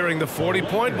 He's nearing the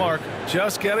 40-point mark,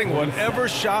 just getting whatever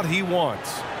shot he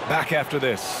wants. Back after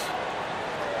this.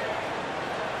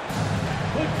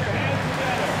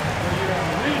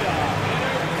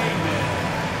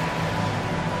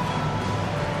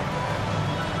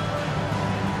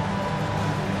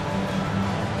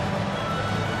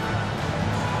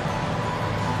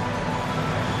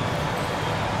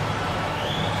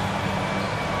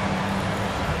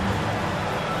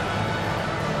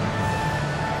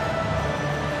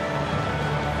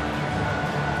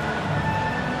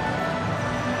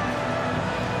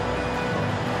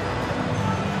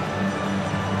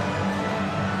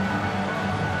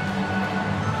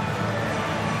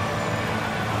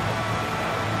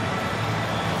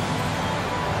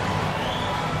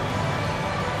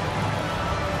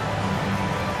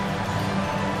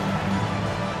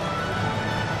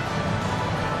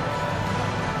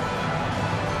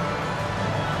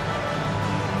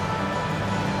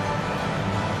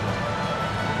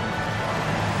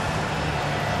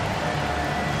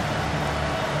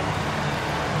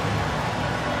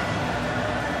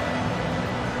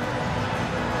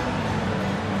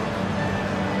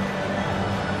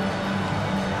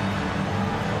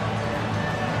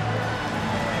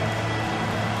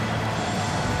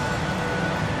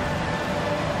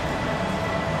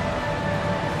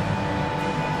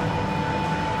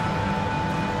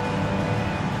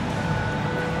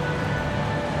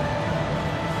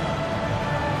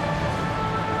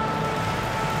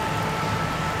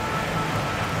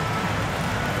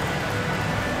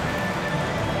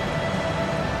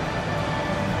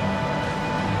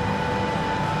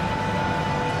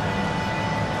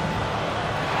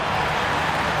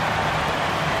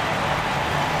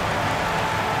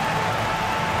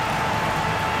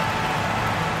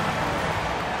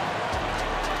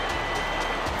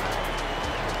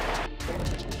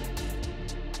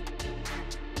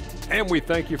 And we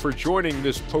thank you for joining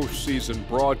this postseason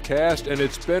broadcast, and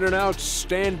it's been an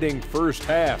outstanding first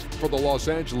half for the Los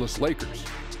Angeles Lakers.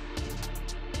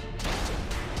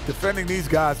 Defending these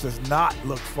guys does not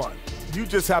look fun. You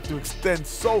just have to extend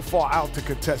so far out to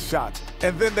contest shots,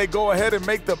 and then they go ahead and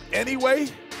make them anyway?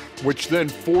 Which then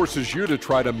forces you to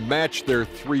try to match their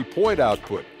three-point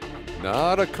output.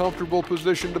 Not a comfortable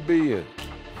position to be in.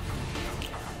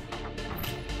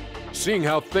 Seeing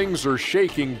how things are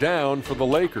shaking down for the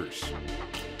Lakers.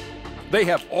 They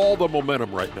have all the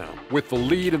momentum right now with the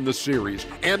lead in the series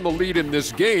and the lead in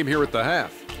this game here at the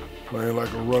half. Playing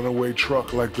like a runaway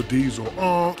truck like the Diesel.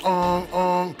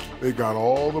 They got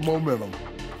all the momentum.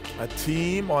 A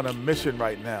team on a mission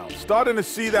right now. Starting to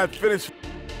see that finish.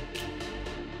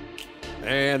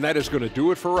 And that is going to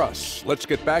do it for us. Let's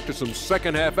get back to some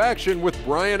second half action with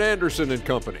Brian Anderson and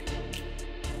company.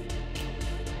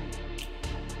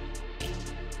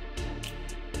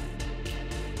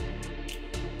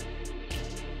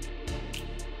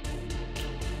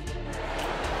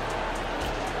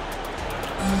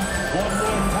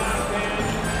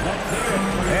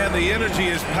 And the energy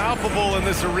is palpable in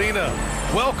this arena.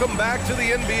 Welcome back to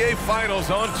the NBA Finals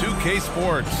on 2K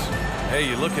Sports. Hey,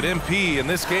 you look at MP in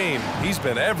this game, he's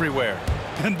been everywhere.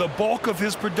 And the bulk of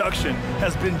his production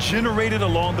has been generated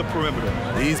along the perimeter.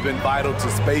 He's been vital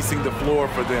to spacing the floor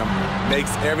for them.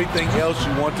 Makes everything else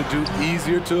you want to do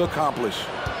easier to accomplish.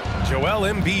 Joel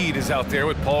Embiid is out there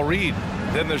with Paul Reed.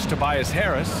 Then there's Tobias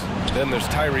Harris. Then there's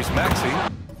Tyrese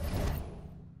Maxey.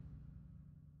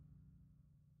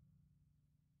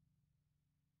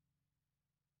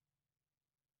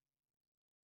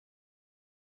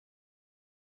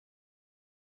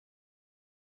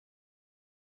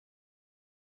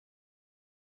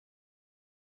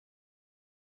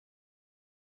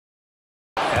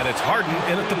 And it's Harden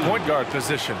in at the point guard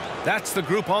position. That's the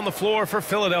group on the floor for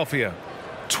Philadelphia.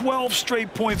 12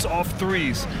 straight points off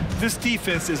threes. This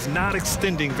defense is not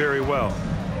extending very well.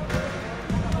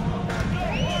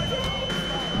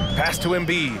 Pass to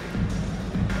Embiid.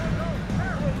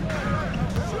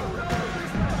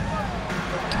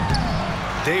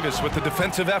 Davis with the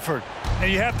defensive effort.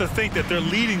 And you have to think that they're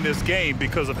leading this game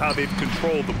because of how they've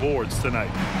controlled the boards tonight.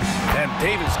 And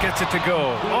Davis gets it to go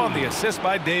on the assist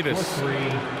by Davis.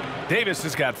 Davis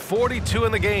has got 42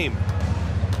 in the game.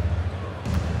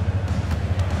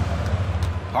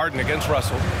 Harden against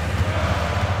Russell.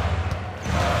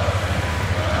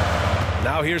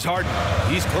 Now here's Harden.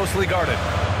 He's closely guarded.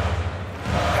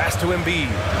 Pass to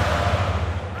Embiid.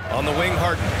 On the wing,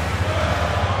 Harden.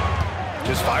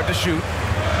 Just 5 to shoot.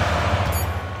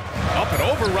 Up and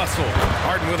over Russell.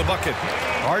 Harden with a bucket.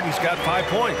 Harden's got 5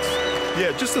 points.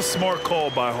 Yeah, just a smart call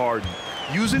by Harden.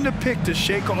 Using the pick to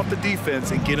shake off the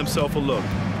defense and get himself a look.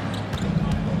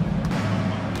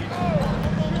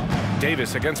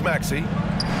 Davis against Maxey.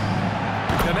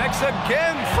 Connects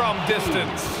again from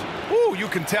distance. Ooh, you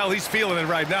can tell he's feeling it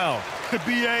right now.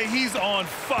 B.A., he's on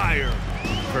fire.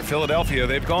 For Philadelphia,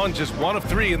 they've gone just 1 of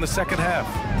 3 in the second half.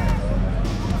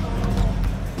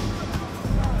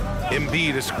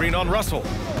 Embiid, a screen on Russell.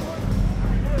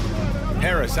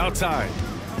 Harris outside.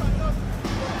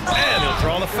 And he'll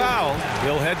draw the foul.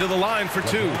 He'll head to the line for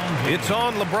 2. It's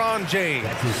on LeBron James.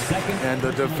 And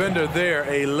the defender there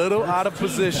a little out of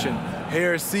position.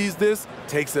 Harris sees this,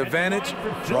 takes advantage,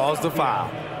 draws the foul.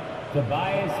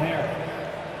 Tobias Harris.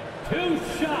 2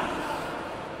 shots.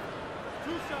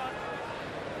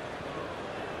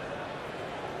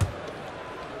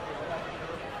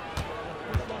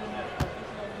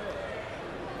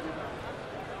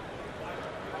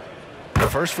 The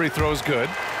first free throw is good.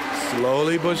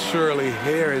 Slowly but surely,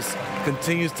 Harris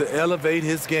continues to elevate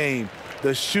his game.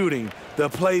 The shooting, the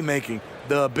playmaking,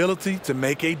 the ability to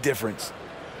make a difference.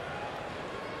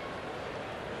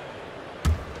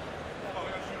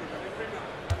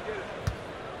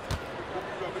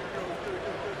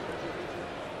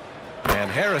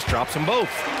 And Harris drops them both.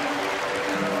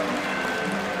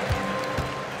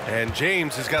 And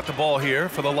James has got the ball here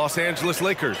for the Los Angeles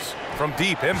Lakers. From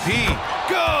deep, MP.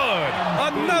 Good!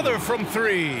 Another from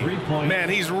 3. Man,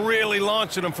 he's really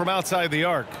launching them from outside the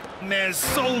arc. Man,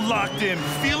 so locked in,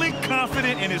 feeling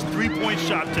confident in his three-point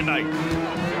shot tonight.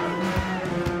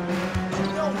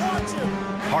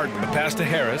 Harden, the pass to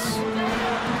Harris.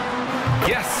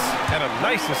 Yes, and a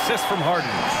nice assist from Harden.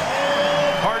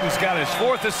 Harden's got his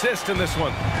 4th assist in this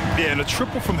one. Yeah, and a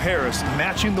triple from Harris,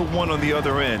 matching the one on the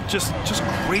other end. Just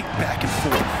great back and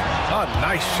forth. A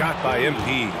nice shot by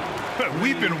MP.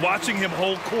 We've been watching him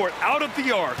hold court out of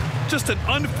the arc. Just an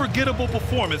unforgettable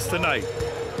performance tonight.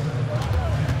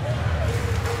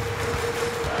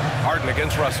 Harden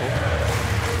against Russell.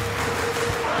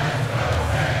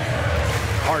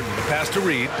 Harden, the pass to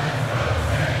Reed.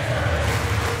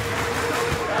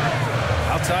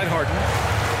 Outside Harden.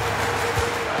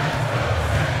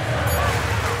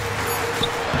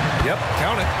 Yep,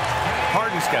 count it.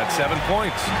 Harden's got 7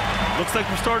 points. Looks like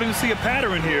we're starting to see a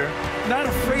pattern here. Not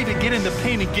afraid to get in the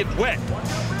paint and get wet.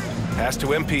 Pass to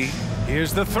MP.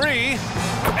 Here's the 3.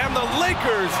 And the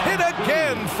Lakers hit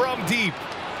again from deep.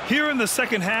 Here in the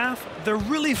second half, they're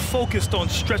really focused on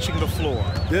stretching the floor.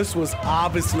 This was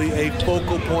obviously a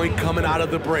focal point coming out of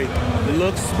the break.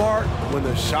 Look smart when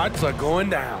the shots are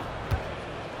going down.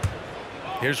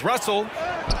 Here's Russell.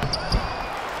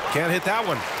 Can't hit that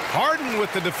one. Harden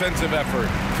with the defensive effort.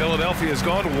 Philadelphia has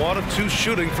gone 1 of 2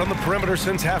 shooting from the perimeter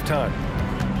since halftime.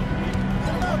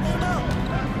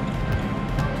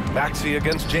 Maxey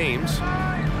against James.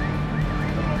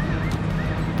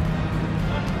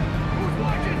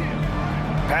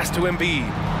 Pass to Embiid.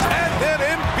 And then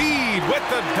Embiid with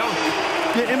the dunk.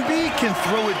 Yeah, Embiid can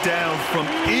throw it down from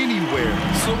anywhere.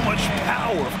 So much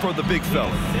power for the big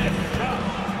fella.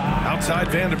 Outside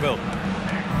Vanderbilt.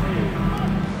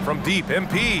 From deep,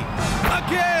 MP.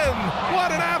 Again!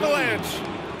 What an avalanche!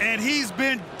 And he's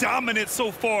been dominant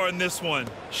so far in this one.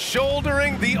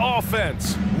 Shouldering the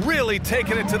offense. Really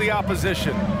taking it to the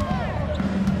opposition.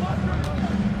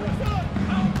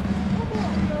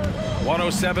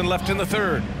 1:07 left in the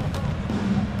third.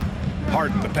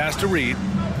 Harden, the pass to Reed.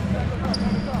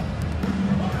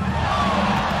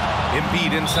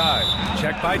 Embiid inside.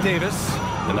 Checked by Davis.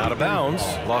 And out of bounds.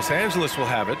 Los Angeles will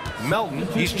have it. Melton,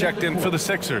 he's checked in for the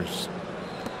Sixers.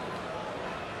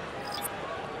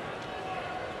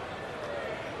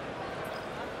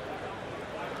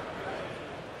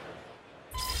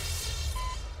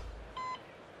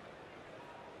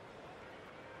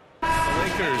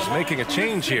 Lakers making a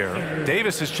change here.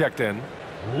 Davis is checked in.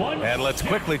 And let's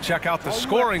quickly check out the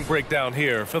scoring breakdown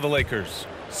here for the Lakers.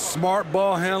 Smart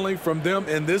ball handling from them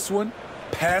in this one.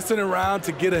 Passing around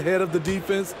to get ahead of the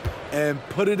defense and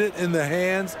putting it in the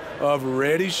hands of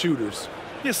ready shooters.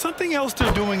 Yeah, something else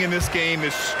they're doing in this game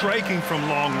is striking from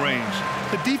long range.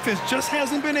 The defense just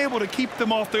hasn't been able to keep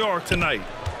them off the arc tonight.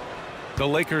 The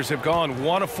Lakers have gone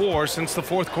 1 of 4 since the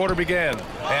 4th quarter began.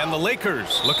 And the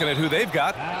Lakers, looking at who they've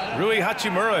got, Rui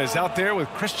Hachimura is out there with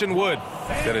Christian Wood.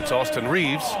 Then it's Austin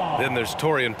Reeves. Then there's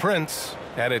Taurean Prince.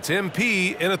 And it's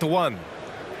MP in at the 1.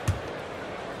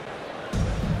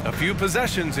 A few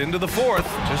possessions into the 4th.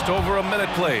 Just over a minute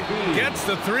played. Gets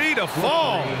the 3 to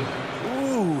fall.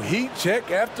 Ooh, heat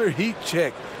check after heat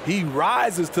check. He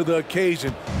rises to the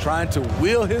occasion, trying to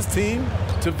will his team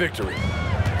to victory.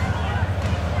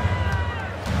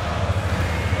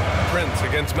 Prince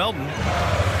against Melton.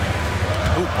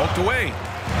 Ooh, poked away.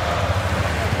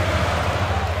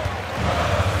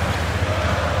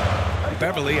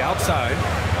 Beverly outside.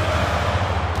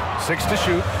 6 to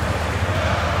shoot.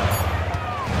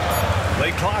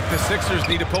 Late clock, the Sixers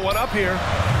need to put one up here.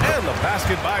 And the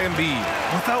basket by Embiid.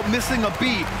 Without missing a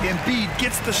beat, Embiid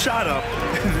gets the shot up.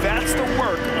 That's the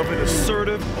work of an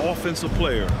assertive offensive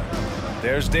player.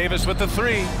 There's Davis with the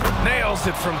 3. Nails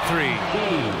it from 3.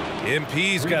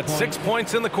 MP's got 6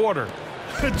 points in the quarter.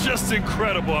 Just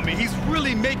incredible. I mean, he's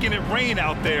really making it rain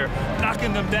out there,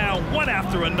 knocking them down one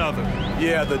after another.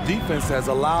 Yeah, the defense has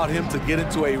allowed him to get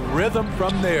into a rhythm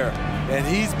from there, and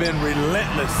he's been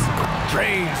relentless.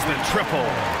 Drains the triple.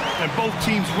 And both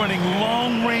teams running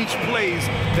long-range plays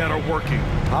that are working.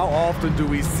 How often do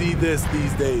we see this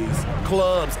these days?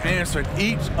 Clubs answering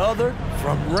each other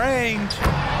from range.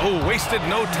 Oh, wasted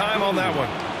no time on that one.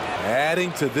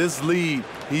 Adding to this lead,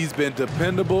 he's been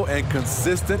dependable and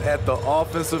consistent at the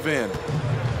offensive end.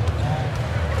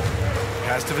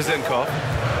 Pass to Vizenkov.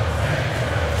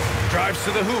 Drives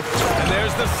to the hoop. And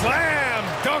there's the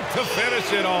slam dunk to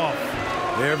finish it off.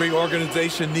 Every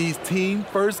organization needs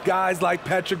team-first guys like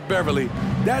Patrick Beverly.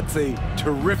 That's a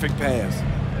terrific pass.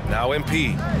 Now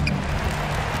MP.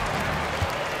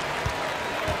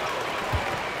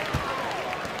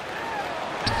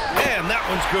 And that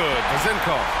one's good.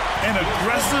 Vizenkov. An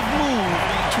aggressive move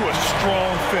to a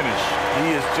strong finish.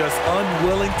 He is just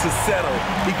unwilling to settle.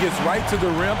 He gets right to the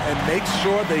rim and makes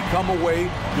sure they come away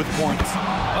with points.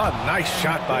 A nice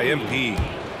shot by MP.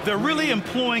 They're really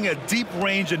employing a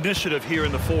deep-range initiative here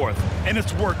in the fourth, and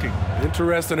it's working.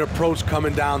 Interesting approach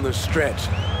coming down the stretch,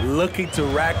 looking to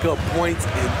rack up points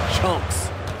in chunks.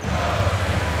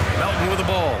 Melton with the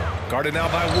ball. Guarded now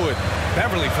by Wood.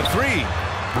 Beverly for 3.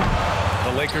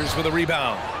 The Lakers with a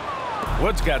rebound.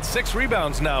 Wood's got 6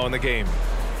 rebounds now in the game.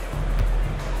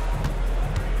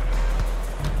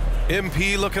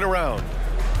 MP looking around.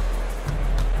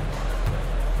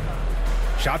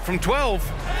 Shot from 12.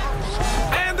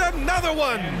 And another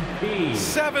one.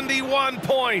 71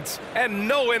 points and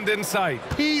no end in sight.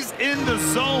 He's in the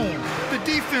zone. The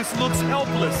defense looks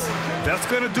helpless. That's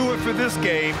going to do it for this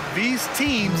game. These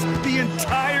teams, the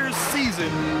entire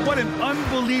season, what an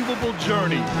unbelievable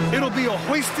journey. It'll be a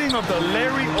hoisting of the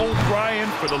Larry O'Brien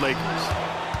for the Lakers.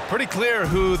 Pretty clear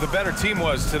who the better team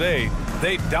was today.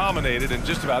 They dominated in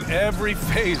just about every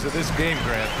phase of this game,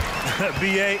 Grant.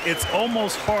 B.A., it's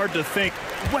almost hard to think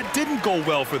what didn't go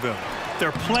well for them.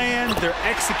 Their plan, their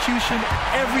execution,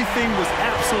 everything was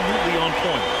absolutely on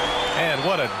point. And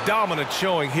what a dominant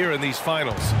showing here in these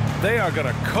finals. They are going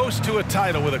to coast to a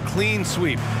title with a clean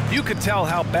sweep. You could tell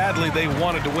how badly they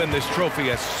wanted to win this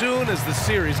trophy as soon as the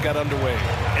series got underway.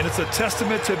 And it's a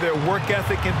testament to their work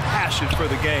ethic and passion for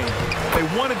the game.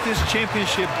 They wanted this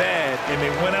championship bad, and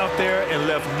they went out there and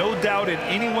left no doubt in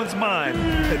anyone's mind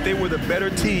that they were the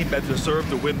better team that deserved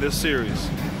to win this series.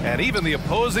 And even the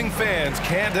opposing fans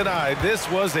can't deny this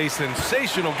was a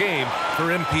sensational game for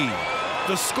MP.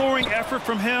 The scoring effort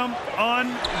from him,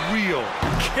 unreal.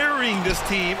 Carrying this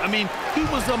team, I mean, he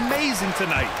was amazing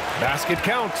tonight. Basket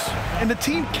counts. And the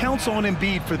team counts on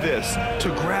Embiid for this, to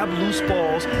grab loose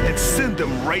balls and send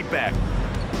them right back.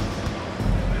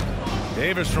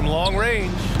 Davis from long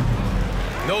range.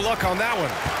 No luck on that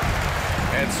one.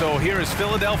 And so here is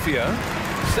Philadelphia.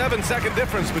 7-second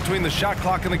difference between the shot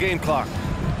clock and the game clock.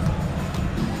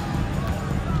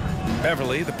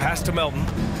 Beverly, the pass to Melton.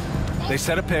 They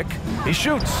set a pick. He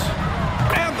shoots.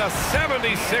 And the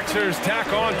 76ers tack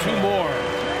on 2 more.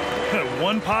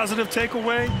 One positive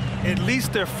takeaway, at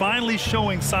least they're finally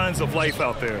showing signs of life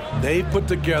out there. They put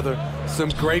together some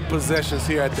great possessions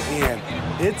here at the end.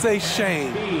 It's a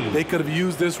shame they could have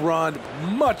used this run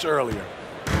much earlier.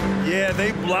 Yeah,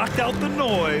 they blocked out the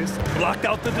noise, blocked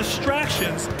out the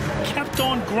distractions, kept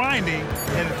on grinding,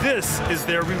 and this is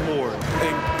their reward.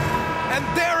 And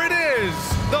there it is!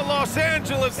 The Los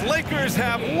Angeles Lakers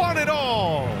have won it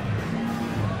all!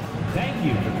 Thank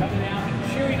you for coming out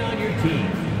and cheering on your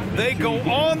team. They go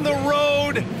on the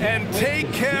road and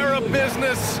take care of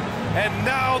business, and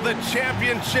now the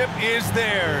championship is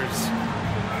theirs.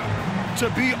 To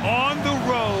be on the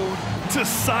road, to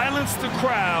silence the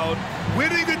crowd,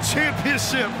 winning a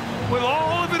championship with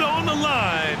all of it on the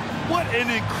line, what an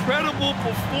incredible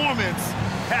performance.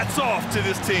 Hats off to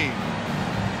this team.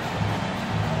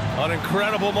 An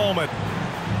incredible moment.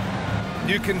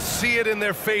 You can see it in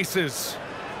their faces.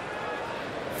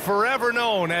 Forever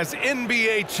known as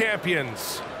NBA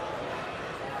champions.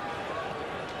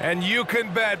 And you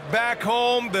can bet back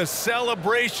home the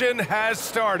celebration has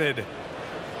started.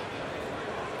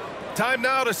 Time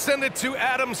now to send it to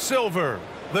Adam Silver,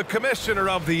 the commissioner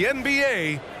of the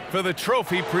NBA, for the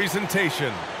trophy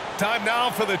presentation. time now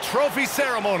for the trophy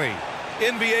ceremony.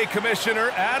 NBA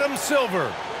Commissioner Adam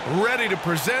Silver ready to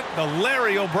present the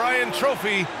Larry O'Brien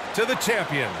Trophy to the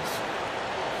champions.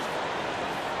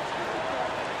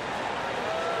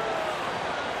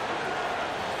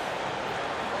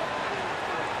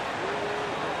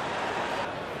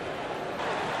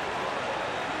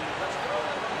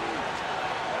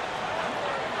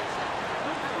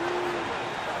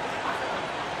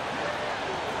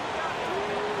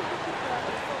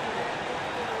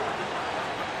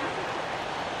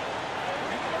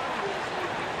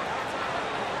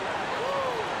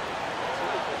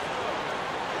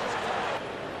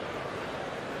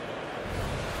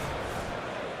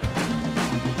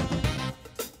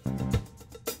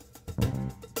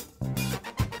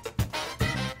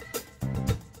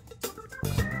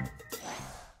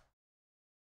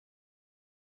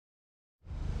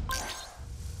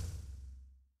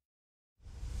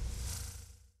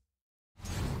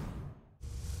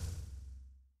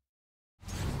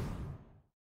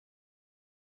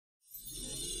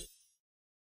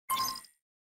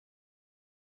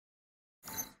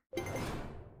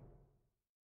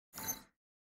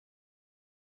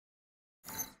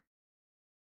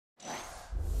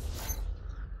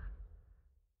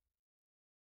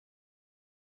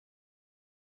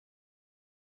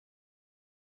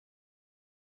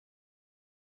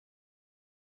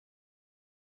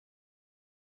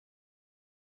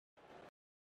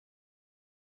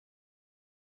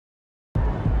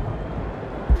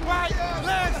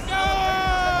 Let's go!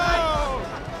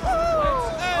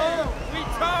 Hey, we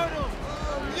told them.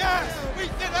 Yes, we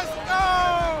did. Let's go!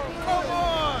 Come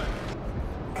on!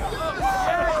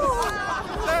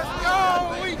 Let's go!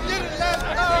 We did it. Let's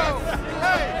go!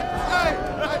 Hey,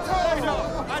 I told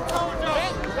y'all. I'm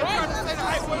trying to say the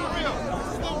hype wasn't real.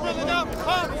 Still real enough?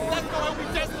 Huh? Let's go, and we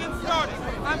just getting started.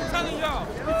 I'm telling y'all,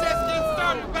 we just getting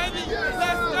started, baby.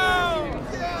 Let's go!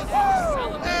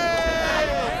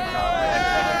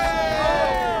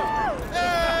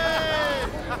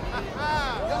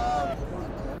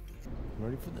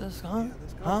 Ready for this, huh?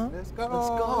 Let's go. Let's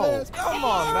go. Come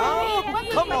on now.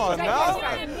 Come on now.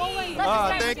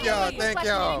 Thank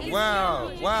y'all.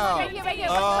 Wow.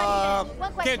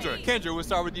 Kendra, we'll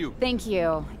start with you. Thank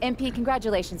you. MP,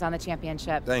 congratulations on the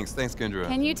championship. Thanks, Kendra.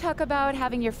 Can you talk about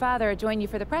having your father join you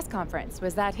for the press conference?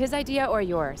 Was that his idea or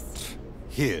yours?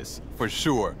 His, for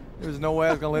sure. There's no way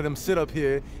I was gonna let him sit up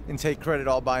here and take credit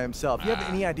all by himself. You have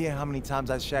any idea how many times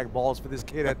I shagged balls for this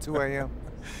kid at 2 a.m.?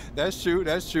 That's true.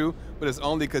 But it's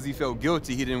only because he felt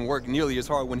guilty he didn't work nearly as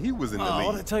hard when he was in the league.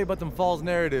 What did I tell you about them false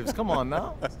narratives? Come on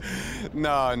now.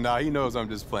 Nah, he knows I'm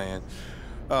just playing.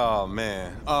 Oh,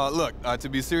 man. Look, to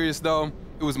be serious, though,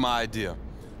 it was my idea.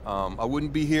 I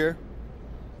wouldn't be here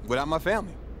without my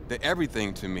family. They're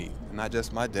everything to me. Not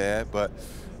just my dad, but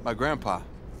my grandpa.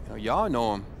 Y'all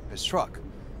know him as Truck.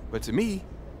 But to me,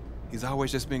 he's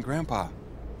always just been grandpa.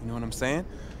 You know what I'm saying?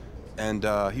 And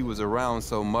he was around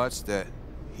so much that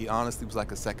he honestly was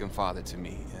like a second father to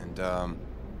me. And,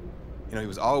 he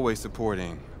was always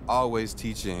supporting, always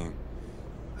teaching.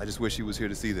 I just wish he was here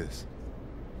to see this.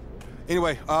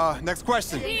 Anyway, next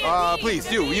question. Please,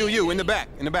 you, in the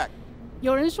back.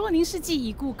 有人说您是继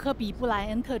已故科比布莱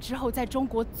恩特之后，在中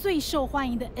国最受欢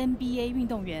迎的 NBA 运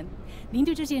动员。您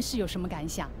对这件事有什么感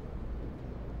想？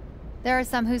 There are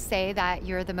some who say that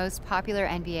you're the most popular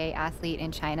NBA athlete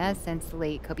in China since the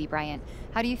late Kobe Bryant.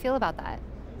 How do you feel about that?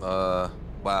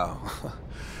 Wow.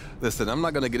 Listen, I'm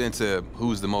not gonna get into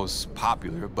who's the most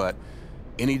popular, but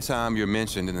anytime you're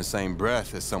mentioned in the same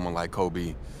breath as someone like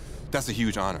Kobe, that's a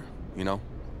huge honor, you know?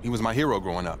 He was my hero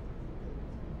growing up.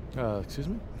 Excuse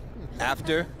me?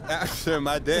 After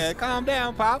my dad, calm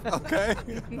down, Pop, okay?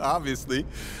 Obviously.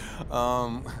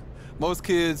 Most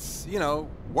kids,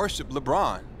 worship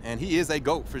LeBron, and he is a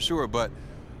GOAT for sure, but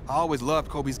I always loved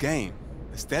Kobe's game.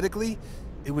 Aesthetically,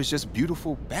 it was just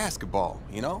beautiful basketball,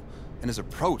 And his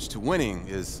approach to winning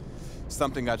is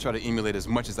something I try to emulate as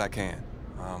much as I can.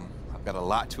 I've got a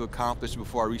lot to accomplish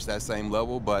before I reach that same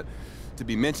level, but to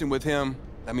be mentioned with him,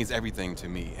 that means everything to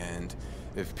me. And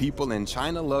if people in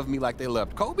China love me like they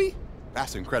loved Kobe,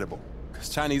 that's incredible. Because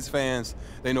Chinese fans,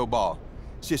 they know ball.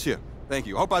 Shit. Thank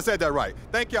you. Hope I said that right.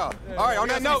 Thank y'all. All right, on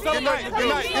that note, good night.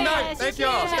 Thank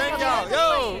y'all.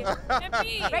 Yo.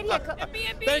 Right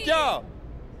here. Thank y'all.